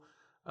cool,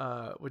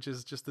 which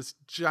is just this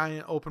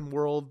giant open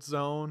world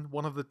zone,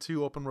 one of the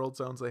 2 open world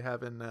zones they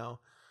have in now.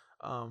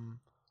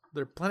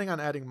 They're planning on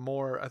adding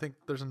more. I think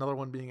there's another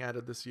one being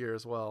added this year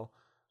as well.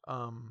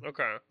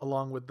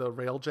 Along with the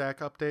Railjack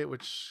update,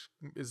 which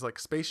is like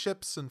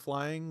spaceships and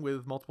flying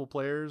with multiple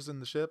players in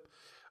the ship.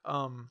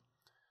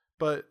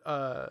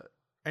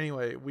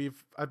 Anyway,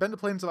 I've been to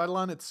Plains of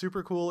Eidolon. It's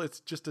super cool.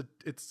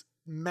 It's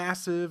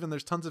massive, and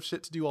there's tons of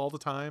shit to do all the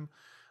time.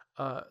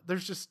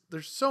 There's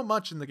so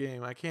much in the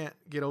game. I can't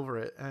get over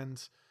it,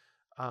 and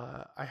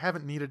I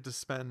haven't needed to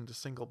spend a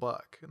single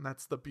buck, and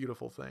that's the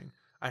beautiful thing.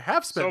 I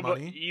have spent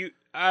money.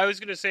 I was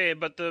gonna say,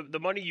 but the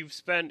money you've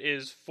spent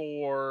is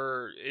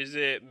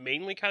it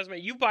mainly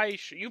cosmetic? You buy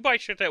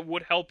shit that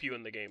would help you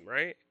in the game,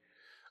 right?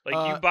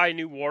 Like, you buy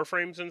new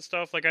warframes and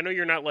stuff. Like, I know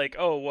you're not like,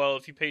 oh well,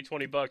 if you pay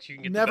 $20, you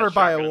can get never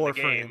buy a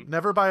warframe.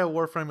 Never buy a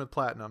warframe with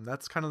platinum.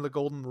 That's kind of the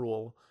golden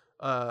rule.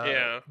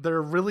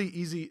 They're really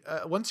easy.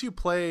 Once you're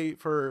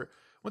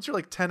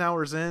like 10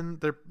 hours in,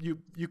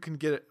 you can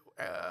get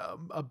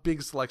a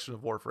big selection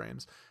of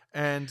warframes.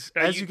 And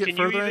now, as you get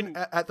further in,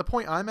 at the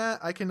point I'm at,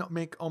 I can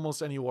make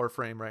almost any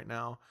warframe right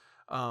now.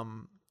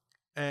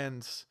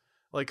 And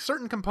like,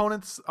 certain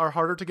components are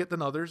harder to get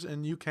than others,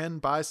 and you can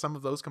buy some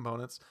of those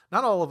components.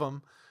 Not all of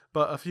them,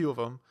 but a few of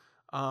them.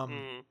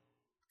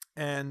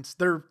 And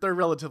they're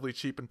relatively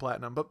cheap in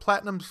platinum, but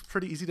platinum's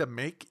pretty easy to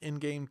make in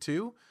game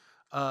too.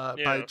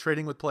 By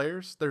trading with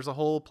players. There's a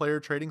whole player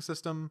trading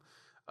system,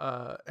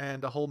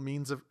 and a whole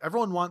means of,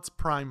 everyone wants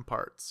prime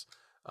parts.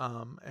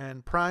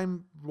 And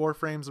prime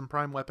warframes and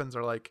prime weapons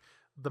are like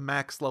the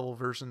max level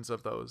versions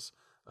of those.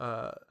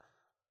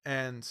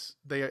 And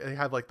they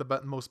have like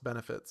the most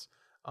benefits.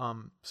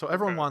 So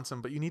everyone wants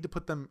them, but you need to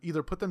put them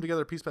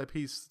together piece by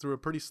piece through a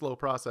pretty slow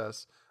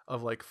process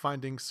of like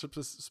finding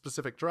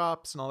specific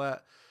drops and all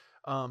that.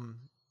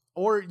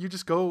 Or you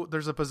just go,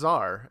 there's a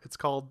bazaar. It's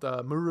called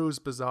Muru's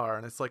Bazaar,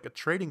 and it's like a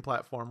trading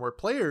platform where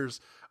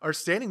players are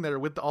standing there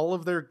with all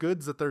of their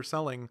goods that they're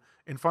selling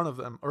in front of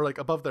them, or like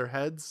above their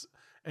heads,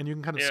 and you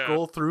can kind of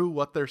scroll through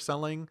what they're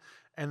selling,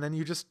 and then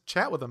you just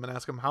chat with them and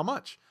ask them how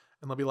much,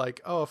 and they'll be like,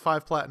 oh,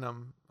 5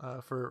 platinum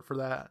for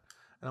that.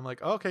 And I'm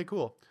like, oh, okay,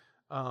 cool.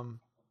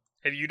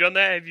 Have you done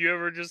that? Have you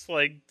ever just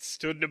like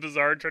stood in a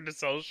bazaar and tried to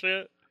sell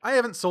shit? I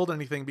haven't sold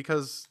anything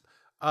because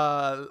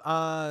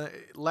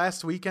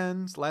last week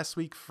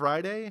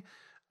Friday,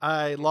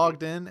 I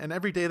logged in, and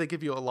every day they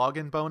give you a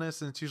login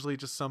bonus, and it's usually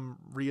just some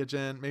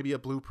reagent, maybe a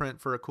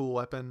blueprint for a cool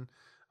weapon,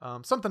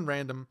 something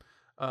random.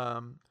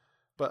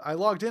 But I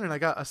logged in and I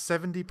got a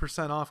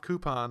 70% off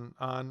coupon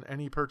on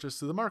any purchase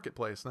through the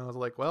marketplace. And I was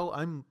like, well,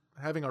 I'm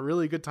having a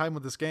really good time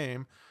with this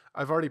game.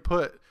 I've already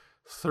put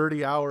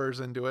 30 hours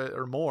into it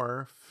or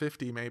more,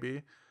 50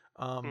 maybe.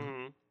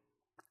 And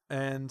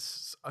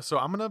so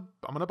I'm going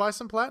to buy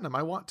some platinum.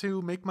 I want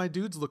to make my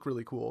dudes look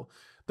really cool.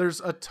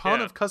 There's a ton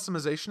of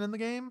customization in the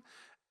game,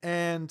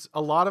 and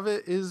a lot of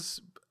it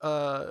is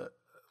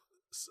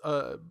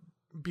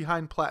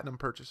behind platinum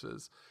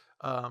purchases.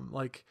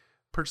 Like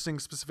purchasing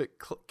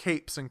specific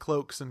capes and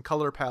cloaks and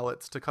color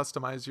palettes to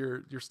customize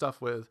your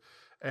stuff with,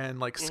 and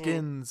like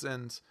skins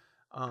and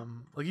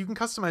like you can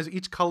customize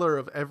each color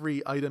of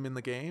every item in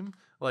the game,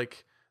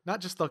 like not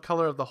just the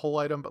color of the whole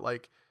item, but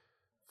like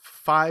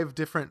 5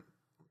 different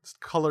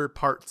color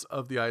parts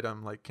of the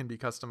item like can be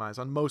customized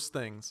on most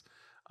things,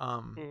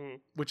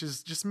 which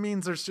is just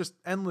means there's just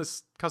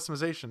endless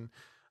customization.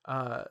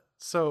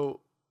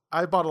 So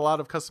I bought a lot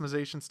of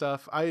customization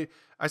stuff. I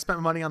spent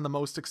money on the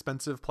most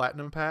expensive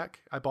platinum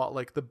pack. I bought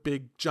like the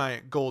big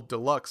giant gold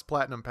deluxe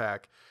platinum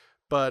pack,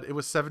 but it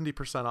was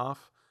 70%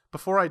 off.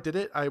 Before I did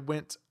it, I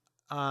went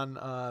on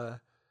the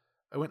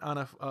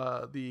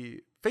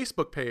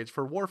Facebook page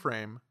for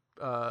Warframe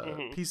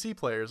PC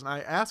players, and I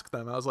asked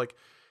them. I was like,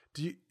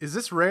 is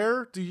this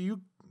rare? Do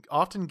you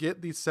often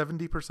get these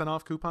 70%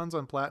 off coupons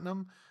on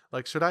platinum?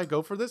 Like, should I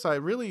go for this? I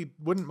really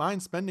wouldn't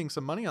mind spending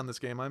some money on this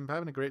game. I'm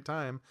having a great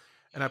time.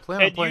 And I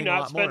plan on playing a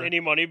lot more. Had you not spent any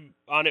money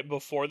on it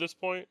before this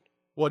point?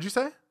 What'd you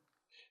say?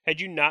 Had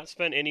you not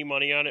spent any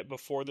money on it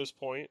before this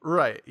point?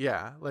 Right,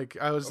 yeah. Like,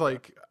 I was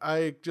like,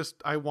 I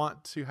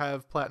want to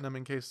have platinum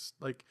in case,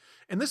 like,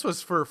 and this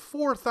was for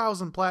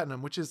 4,000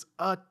 platinum, which is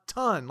a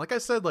ton. Like I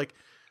said, like,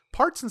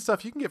 parts and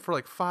stuff you can get for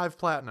like 5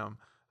 platinum.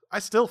 I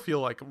still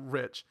feel like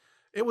rich.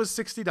 It was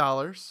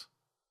 $60,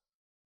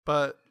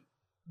 but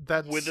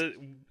that's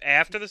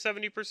after the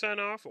 70%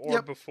 off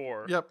or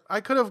before? Yep.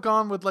 I could have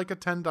gone with like a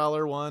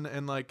 $10 one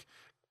and like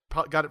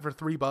got it for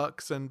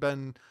 $3 and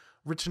been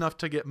rich enough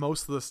to get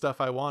most of the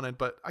stuff I wanted,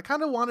 but I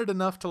kind of wanted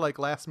enough to like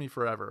last me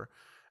forever.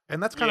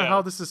 And that's kind of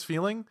how this is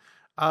feeling.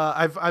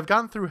 I've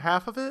gone through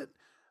half of it.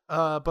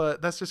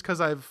 But that's just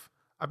cuz I've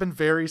been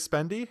very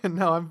spendy, and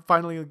now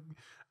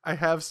I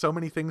have so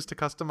many things to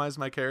customize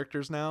my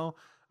characters now,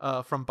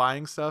 from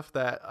buying stuff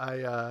that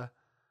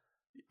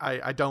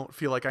I don't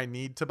feel like I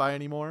need to buy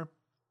anymore.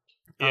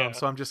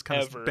 So I'm just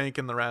kind of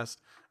banking the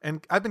rest.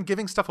 And I've been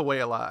giving stuff away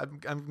a lot.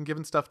 I've been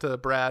giving stuff to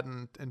Brad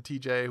and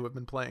TJ, who have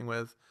been playing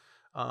with.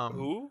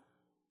 Who?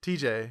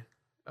 TJ.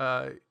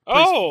 Okay.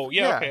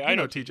 I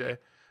know TJ.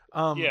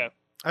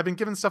 I've been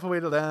giving stuff away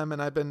to them,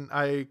 and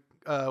I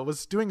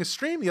was doing a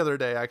stream the other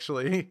day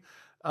actually.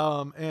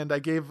 And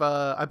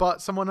I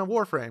bought someone a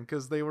Warframe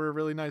because they were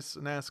really nice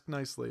and asked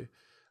nicely.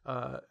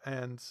 But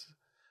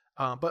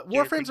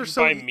Warframes are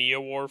so. Buy me a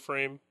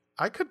Warframe.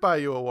 I could buy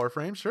you a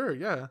Warframe, sure,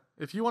 yeah.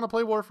 If you want to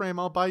play Warframe,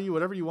 I'll buy you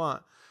whatever you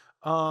want.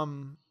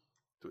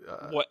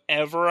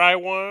 Whatever I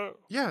want.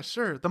 Yeah,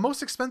 sure. The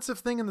most expensive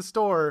thing in the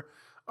store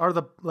are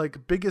the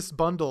like biggest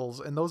bundles,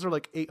 and those are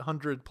like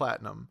 800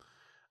 platinum.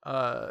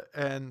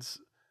 And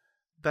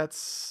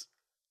that's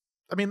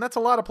a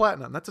lot of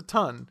platinum. That's a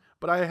ton,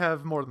 but I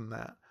have more than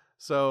that.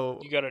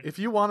 So if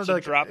you wanted to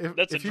drop,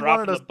 that's a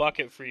drop in the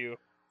bucket for you.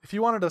 If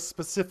you wanted a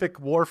specific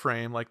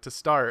Warframe like to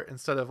start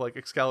instead of like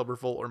Excalibur,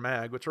 Volt, or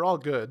Mag, which are all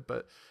good,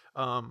 but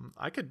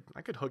I could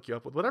hook you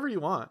up with whatever you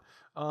want.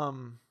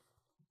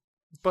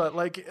 But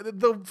like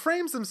the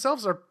frames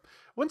themselves are,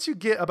 once you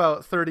get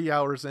about 30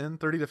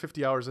 to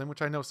 50 hours in,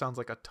 which I know sounds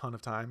like a ton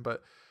of time,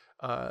 but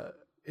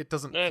it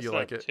doesn't feel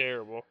like it.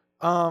 Terrible.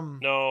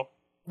 No.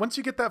 Once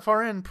you get that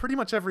far in, pretty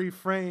much every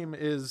frame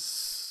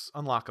is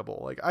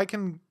unlockable. Like I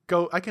can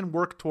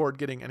work toward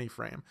getting any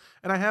frame,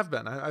 and I have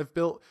been. I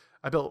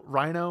built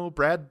Rhino.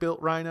 Brad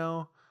built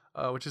Rhino,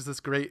 which is this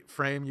great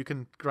frame you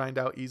can grind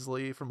out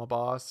easily from a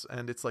boss,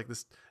 and it's like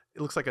this.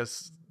 It looks like a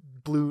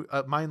blue.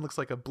 Mine looks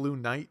like a blue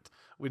knight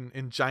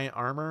in giant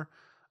armor.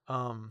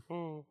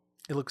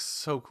 It looks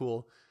so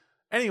cool.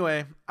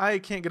 Anyway, I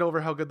can't get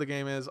over how good the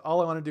game is.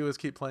 All I want to do is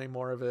keep playing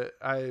more of it.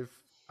 Is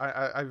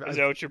that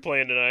what you're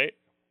playing tonight?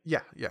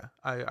 Yeah.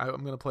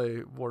 I'm gonna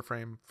play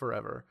Warframe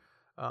forever.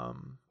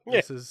 I'm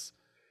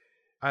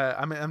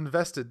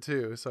invested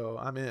too, so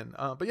I'm in.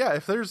 But yeah,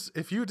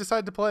 if you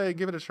decide to play,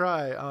 give it a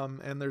try.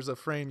 And there's a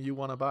frame you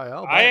want to buy,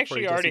 I'll buy it for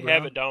you. I actually already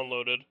have it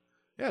downloaded.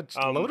 Yeah, just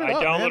load it up.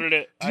 I downloaded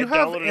it. Do you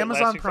have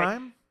Amazon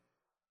Prime?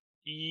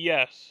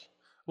 Yes.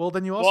 Well,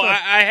 then you also. Well,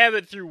 I have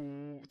it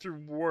through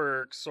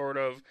work, sort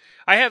of.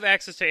 I have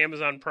access to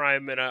Amazon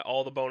Prime and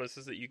all the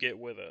bonuses that you get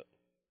with it.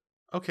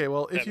 Okay,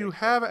 well, if you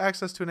have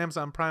access to an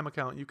Amazon Prime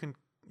account,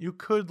 you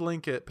could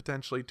link it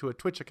potentially to a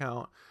Twitch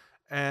account,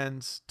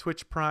 and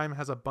Twitch Prime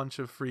has a bunch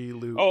of free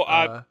loot. Oh,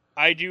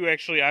 I do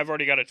actually. I've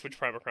already got a Twitch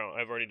Prime account.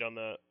 I've already done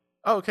that.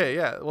 Okay,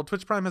 yeah. Well,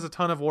 Twitch Prime has a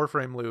ton of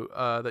Warframe loot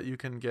that you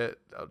can get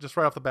just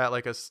right off the bat,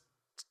 like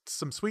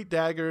some sweet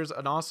daggers,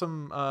 an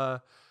awesome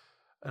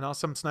an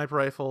awesome sniper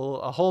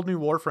rifle, a whole new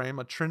Warframe,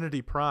 a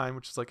Trinity Prime,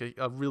 which is like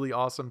a really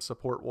awesome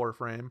support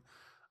Warframe,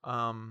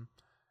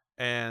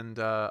 and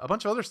a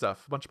bunch of other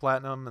stuff, a bunch of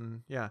platinum,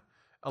 and yeah,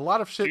 a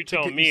lot of shit You to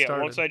tell get you me,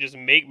 started. once I just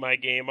make my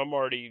game, I'm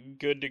already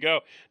good to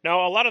go.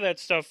 Now, a lot of that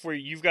stuff where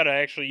you've got to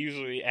actually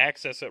usually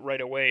access it right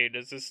away,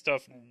 does this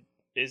stuff,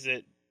 is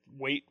it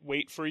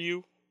wait for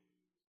you?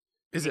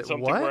 Is it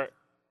something what? where,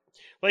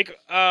 like,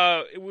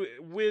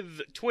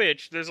 with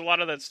Twitch, there's a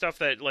lot of that stuff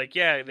that, like,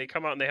 yeah, they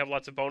come out and they have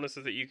lots of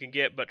bonuses that you can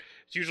get, but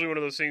it's usually one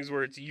of those things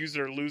where it's use it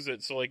or lose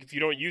it. So, like, if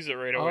you don't use it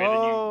right away, then you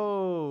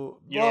know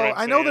what well, I'm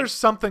I know saying? there's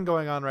something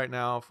going on right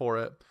now for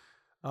it.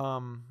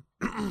 Um,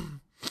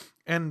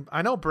 and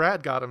I know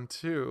Brad got him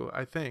too,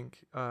 I think.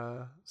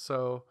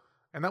 So,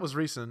 and that was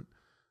recent.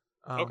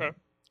 Okay.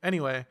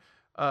 Anyway,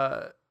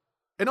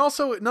 and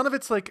also none of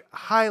it's like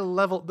high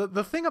level.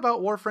 The thing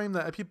about Warframe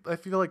that I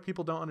feel like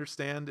people don't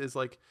understand is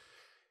like,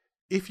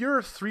 if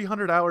you're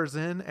 300 hours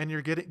in and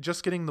you're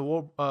getting the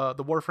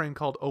Warframe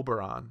called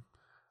Oberon,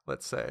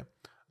 let's say,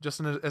 just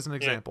as an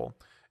example,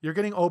 you're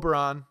getting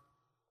Oberon,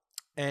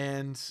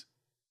 and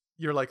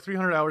you're like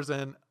 300 hours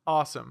in,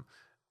 awesome.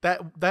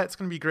 That's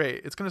going to be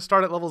great. It's going to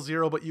start at level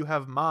 0, but you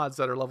have mods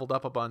that are leveled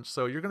up a bunch,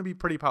 so you're going to be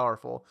pretty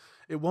powerful.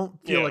 It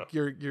won't feel like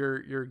you're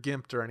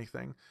gimped or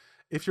anything.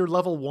 If you're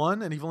level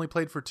 1 and you've only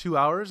played for 2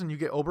 hours and you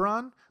get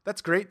Oberon,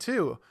 that's great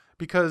too,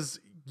 because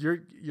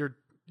you're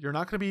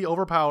not going to be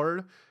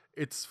overpowered.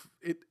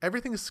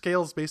 Everything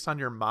scales based on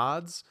your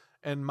mods,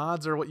 and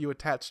mods are what you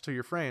attach to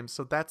your frames.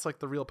 So that's like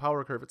the real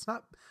power curve. It's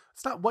not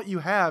what you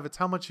have, it's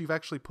how much you've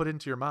actually put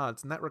into your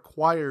mods, and that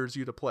requires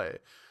you to play.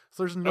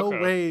 So there's no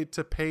way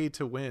to pay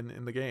to win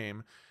in the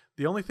game.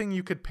 The only thing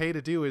you could pay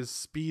to do is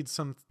speed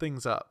some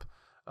things up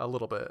a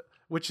little bit,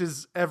 which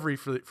is every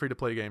free to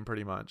play game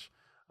pretty much.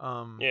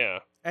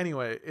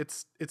 Anyway,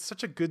 it's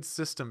such a good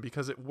system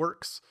because it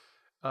works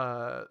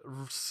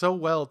so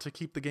well to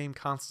keep the game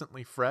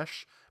constantly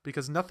fresh,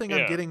 because nothing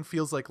I'm getting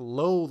feels like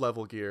low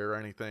level gear or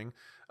anything.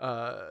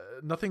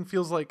 Nothing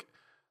feels like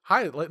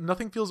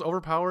nothing feels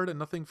overpowered, and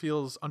nothing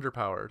feels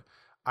underpowered.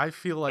 I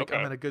feel like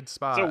I'm in a good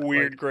spot. It's a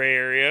weird gray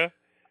area.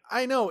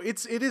 I know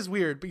it is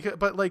weird,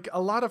 but like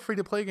a lot of free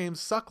to play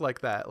games suck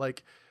like that.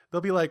 Like they'll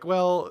be like,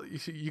 well,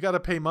 you got to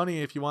pay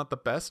money if you want the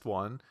best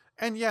one.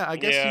 And yeah, I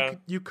guess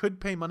you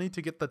could pay money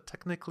to get the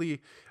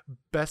technically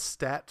best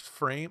stat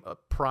frame,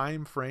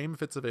 prime frame,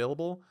 if it's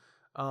available.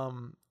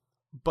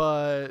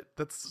 But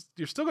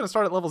you're still going to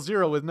start at level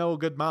 0 with no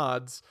good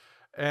mods,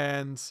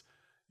 and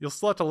you'll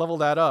still have to level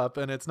that up,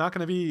 and it's not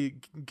going to be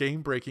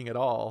game breaking at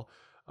all.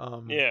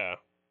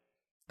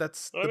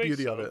 That's the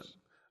beauty of it.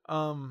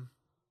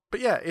 But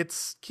yeah,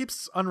 it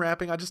keeps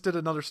unwrapping. I just did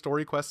another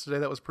story quest today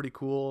that was pretty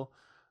cool.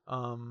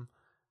 And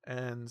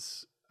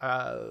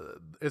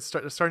it's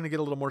starting to get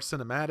a little more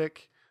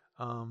cinematic.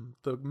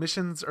 The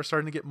missions are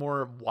starting to get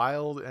more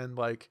wild and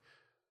like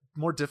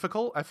more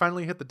difficult. I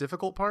finally hit the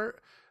difficult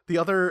part. The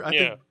other, I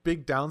think,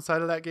 big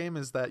downside of that game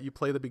is that you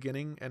play the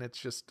beginning and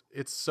it's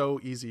so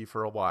easy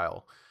for a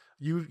while.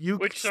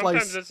 Which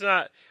sometimes it's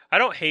not. I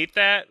don't hate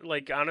that.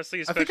 Like,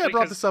 honestly, especially I think I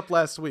brought this up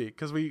last week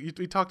because we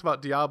talked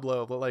about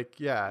Diablo, but like,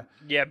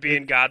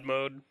 being God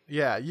mode.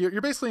 Yeah,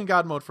 you're basically in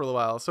God mode for a little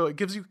while, so it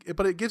gives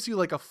you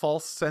like a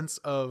false sense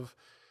of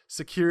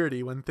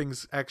security when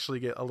things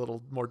actually get a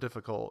little more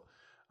difficult,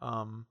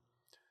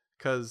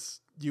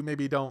 because you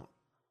maybe don't.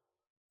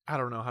 I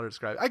don't know how to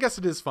describe it. I guess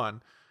it is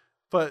fun,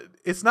 but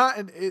it's not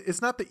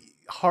the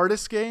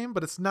hardest game,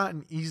 but it's not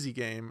an easy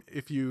game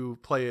if you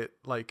play it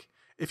like.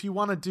 If you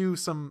want to do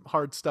some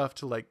hard stuff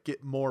to like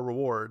get more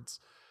rewards,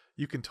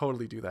 you can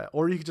totally do that.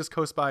 Or you can just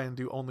coast by and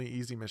do only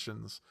easy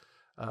missions.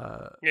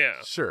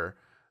 Sure.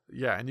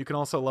 Yeah. And you can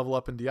also level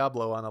up in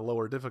Diablo on a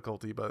lower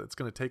difficulty, but it's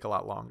going to take a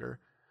lot longer.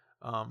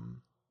 I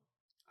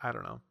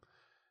don't know.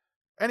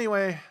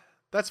 Anyway,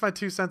 that's my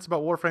 2 cents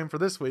about Warframe for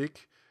this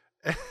week.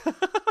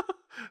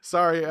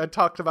 Sorry, I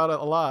talked about it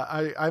a lot.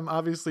 I'm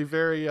obviously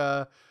very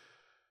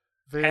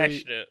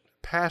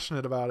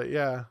passionate about it.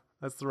 Yeah,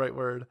 that's the right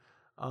word.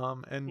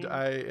 And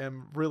I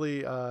am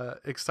really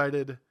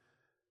excited.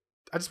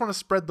 I just want to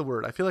spread the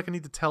word. I feel like I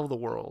need to tell the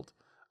world.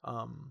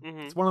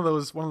 It's one of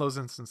those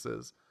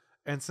instances.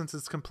 And since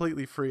it's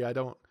completely free, I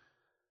don't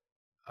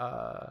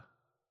know.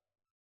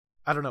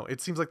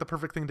 It seems like the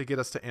perfect thing to get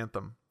us to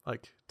Anthem,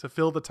 like to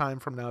fill the time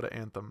from now to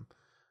Anthem.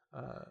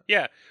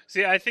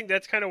 See, I think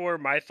that's kind of where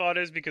my thought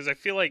is, because I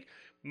feel like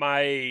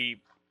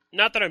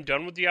not that I'm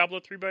done with Diablo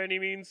 3 by any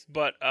means,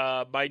 but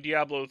my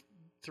Diablo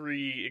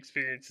 3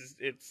 experiences,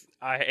 it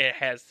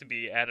has to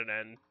be at an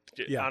end.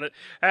 On it.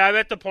 I'm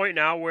at the point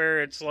now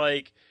where it's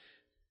like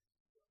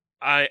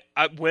I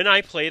when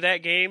I play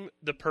that game,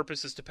 the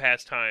purpose is to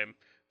pass time,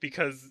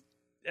 because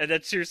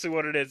that's seriously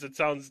what it is. It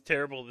sounds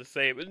terrible to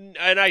say, but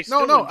I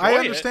still enjoy I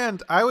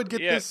understand. It. I would get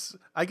this.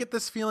 I get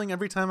this feeling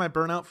every time I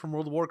burn out from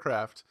World of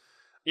Warcraft.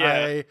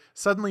 I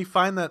suddenly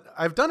find that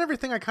I've done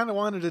everything I kind of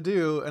wanted to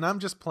do, and I'm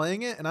just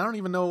playing it, and I don't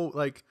even know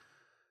like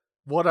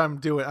what I'm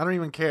doing. I don't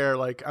even care.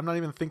 Like, I'm not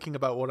even thinking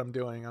about what I'm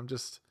doing.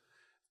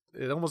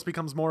 It almost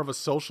becomes more of a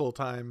social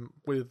time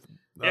with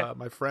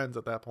my friends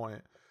at that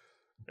point.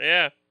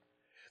 Yeah.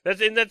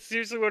 That's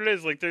seriously what it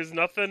is. Like, there's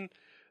nothing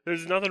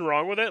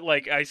wrong with it.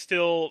 Like, I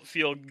still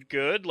feel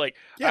good. Like,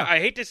 Yeah, I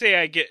hate to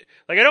say I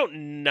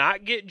don't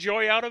not get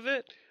joy out of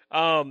it.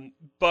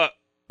 But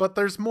but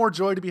there's more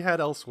joy to be had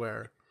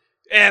elsewhere.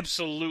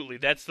 absolutely,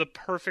 that's the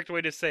perfect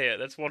way to say it.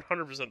 That's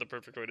 100% the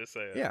perfect way to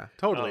say it. Yeah,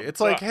 totally. It's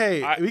So like,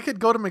 hey, I, we could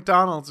go to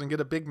McDonald's and get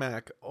a Big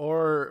Mac,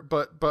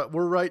 but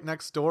we're right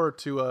next door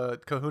to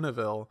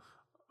Kahunaville,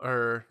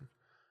 or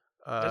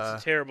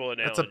that's a terrible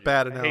that's a analogy.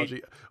 bad I hate-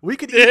 analogy. We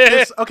could eat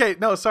this. Okay,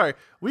 no, sorry.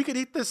 We could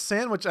eat this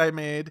sandwich I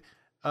made,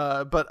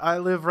 but I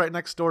live right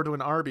next door to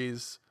an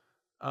Arby's.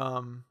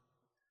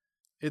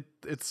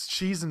 It's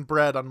cheese and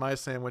bread on my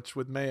sandwich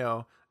with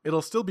mayo.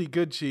 It'll still be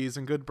good cheese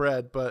and good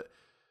bread, but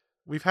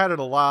we've had it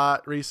a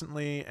lot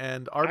recently,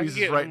 and Arby's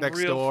is right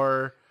next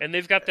door. And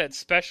they've got that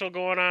special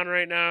going on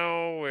right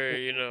now where,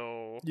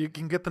 you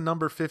can get the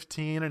number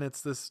 15, and it's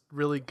this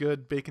really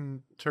good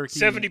bacon turkey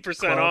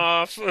 70%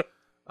 off.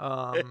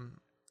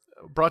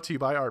 Brought to you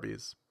by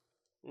Arby's.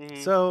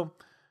 Mm-hmm. So,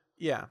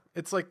 yeah,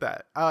 it's like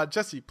that.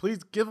 Jesse,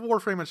 please give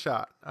Warframe a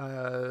shot.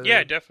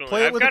 Yeah, definitely.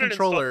 Play it with a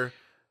controller.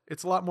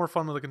 It's a lot more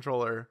fun with a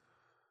controller.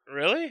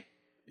 Really?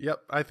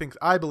 Yep,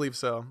 I believe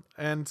so.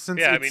 And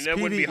since yeah, it's that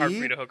PvE, wouldn't be hard for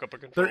me to hook up a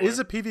controller. there is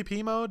a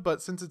PvP mode,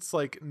 but since it's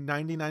like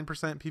 99%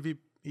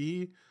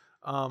 PvE,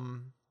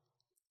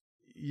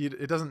 you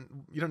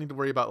don't need to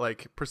worry about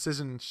like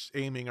precision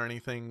aiming or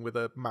anything with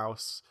a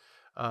mouse.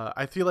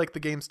 I feel like the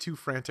game's too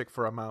frantic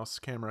for a mouse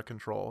camera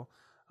control.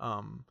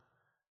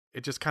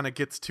 It just kind of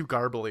gets too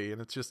garbly,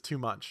 and it's just too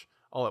much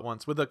all at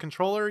once. With a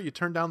controller, you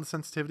turn down the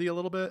sensitivity a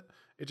little bit.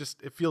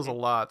 It feels a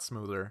lot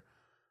smoother.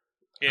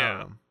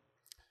 Yeah.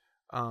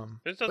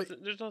 There's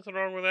nothing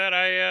wrong with that.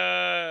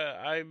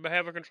 I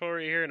have a controller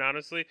right here, and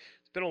honestly,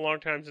 it's been a long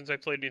time since I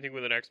played anything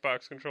with an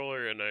Xbox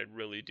controller, and I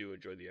really do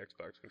enjoy the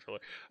Xbox controller.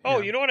 Oh,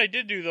 Yeah. you know what I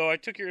did do though? I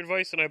took your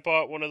advice and I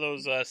bought one of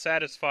those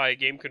Satisfy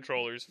game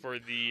controllers for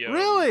the.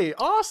 Really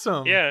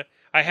awesome. Yeah,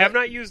 I have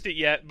not used it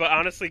yet, but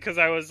honestly, because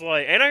I was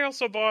like, and I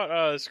also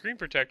bought screen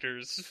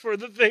protectors for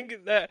the thing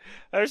that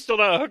are still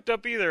not hooked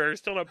up either, or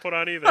still not put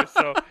on either.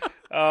 So,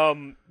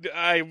 I'm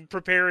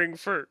preparing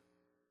for.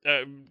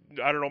 I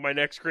don't know, my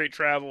next great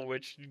travel,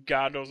 which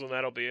God knows when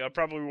that'll be. I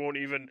probably won't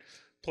even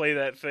play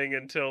that thing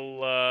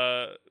until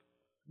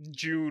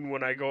June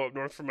when I go up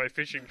north for my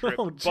fishing trip.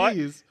 Oh,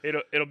 jeez.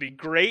 But it'll be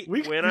great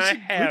when I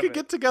have it. We could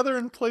get together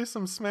and play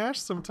some Smash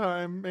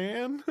sometime,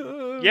 man.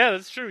 Yeah,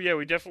 that's true. Yeah,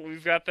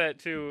 we've got that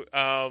too.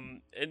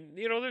 And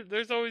you know,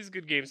 there's always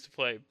good games to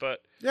play.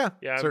 But yeah,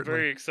 I'm certainly.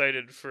 very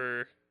excited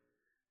for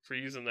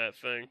using that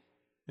thing.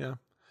 Yeah.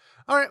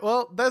 All right.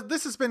 Well,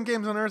 this has been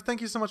Games on Earth.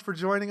 Thank you so much for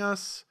joining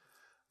us.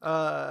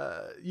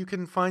 You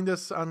can find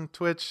us on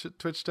Twitch,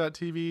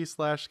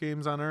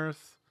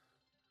 twitch.tv/gamesonearth.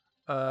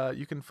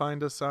 You can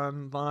find us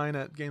online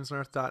at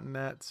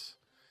gamesonearth.net.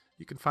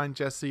 You can find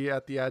Jesse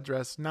at the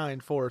address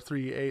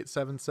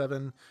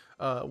 943877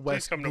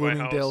 West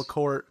Bloomingdale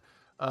Court,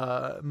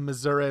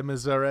 Missouri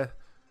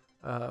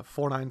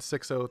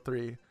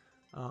 49603.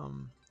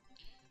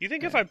 You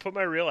think if I put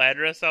my real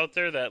address out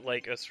there that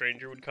like a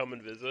stranger would come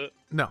and visit?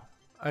 No.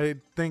 I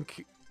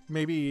think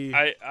maybe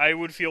I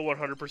would feel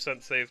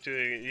 100% safe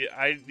doing it.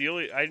 I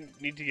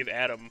need to give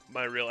Adam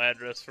my real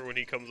address for when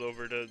he comes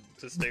over to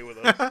stay with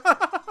us.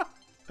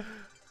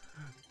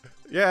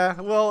 Yeah,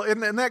 well,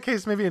 in that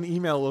case, maybe an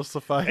email will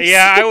suffice.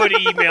 Yeah, I would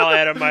email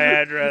Adam my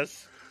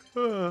address.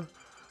 All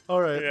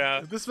right.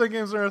 Yeah. This has been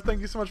Games on Earth. Thank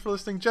you so much for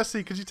listening.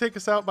 Jesse, could you take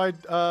us out by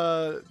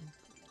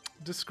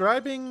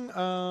describing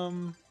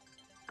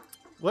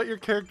what your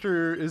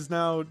character is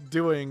now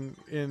doing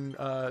in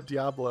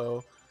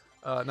Diablo?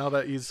 Now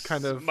that he's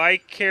kind of my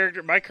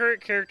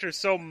current character.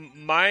 So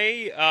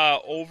my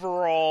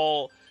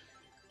overall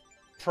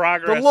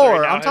progress. The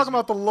lore. Right now I'm talking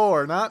about the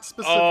lore, not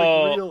specific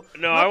real.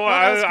 No, I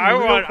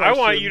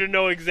want you to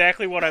know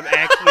exactly what I'm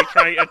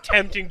actually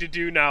attempting to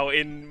do now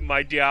in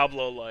my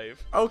Diablo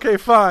life. Okay,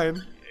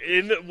 fine.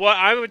 What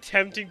I'm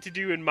attempting to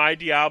do in my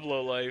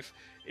Diablo life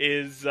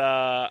is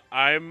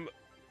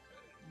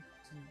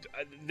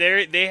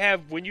they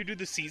have, when you do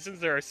the seasons,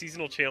 there are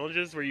seasonal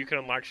challenges where you can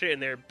unlock shit, and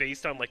they're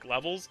based on like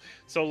levels.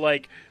 So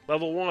like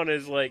level 1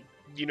 is like,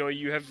 you know,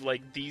 you have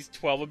like these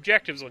 12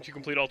 objectives. Once you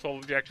complete all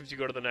 12 objectives, you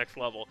go to the next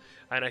level.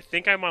 And I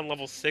think I'm on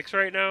level 6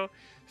 right now,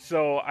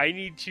 so I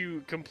need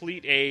to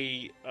complete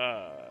a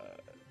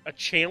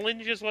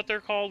challenge is what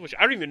they're called, which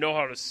I don't even know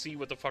how to see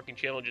what the fucking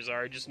challenges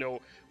are. I just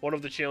know one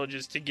of the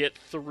challenges to get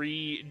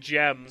 3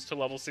 gems to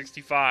level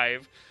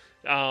 65.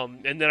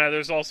 And then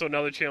there's also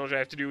another challenge I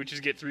have to do, which is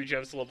get 3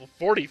 gems to level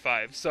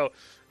 45. So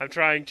I'm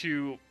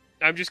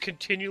just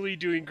continually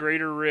doing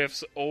greater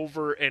rifts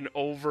over and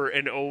over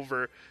and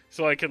over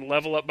so I can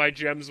level up my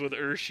gems with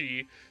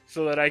Urshi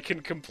so that I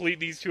can complete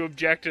these 2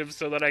 objectives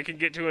so that I can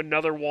get to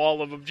another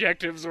wall of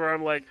objectives where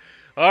I'm like,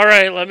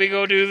 alright, let me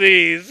go do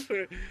these.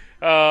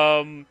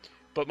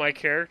 But my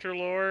character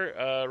lore,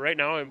 right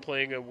now I'm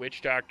playing a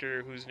witch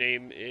doctor whose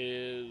name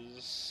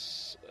is...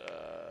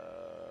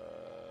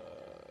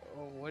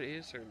 what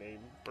is her name?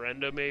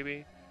 Brenda,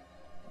 maybe?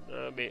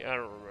 I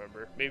don't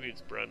remember. Maybe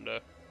it's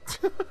Brenda.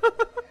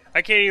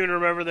 I can't even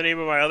remember the name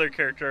of my other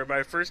character.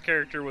 My first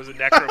character was a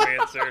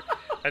necromancer,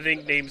 I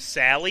think named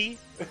Sally,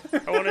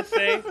 I want to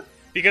say.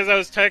 Because I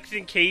was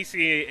texting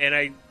Casey and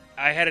I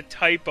had a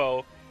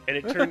typo and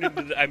it turned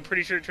into, I'm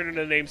pretty sure it turned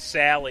into the name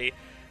Sally.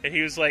 And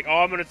he was like,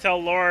 oh, I'm going to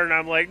tell Lauren.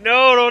 I'm like,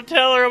 no, don't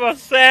tell her about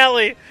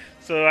Sally.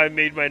 So I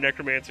made my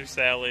necromancer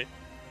Sally.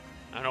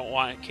 I don't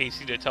want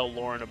Casey to tell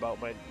Lauren about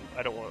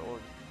I don't want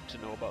Lauren to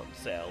know about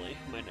Sally,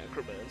 my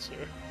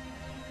necromancer.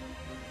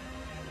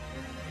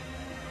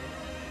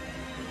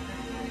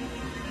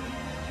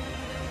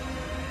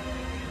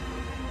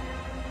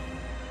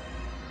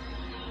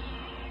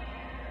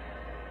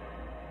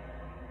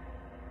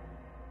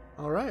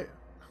 All right.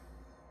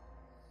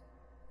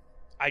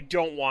 I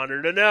don't want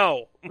her to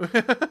know.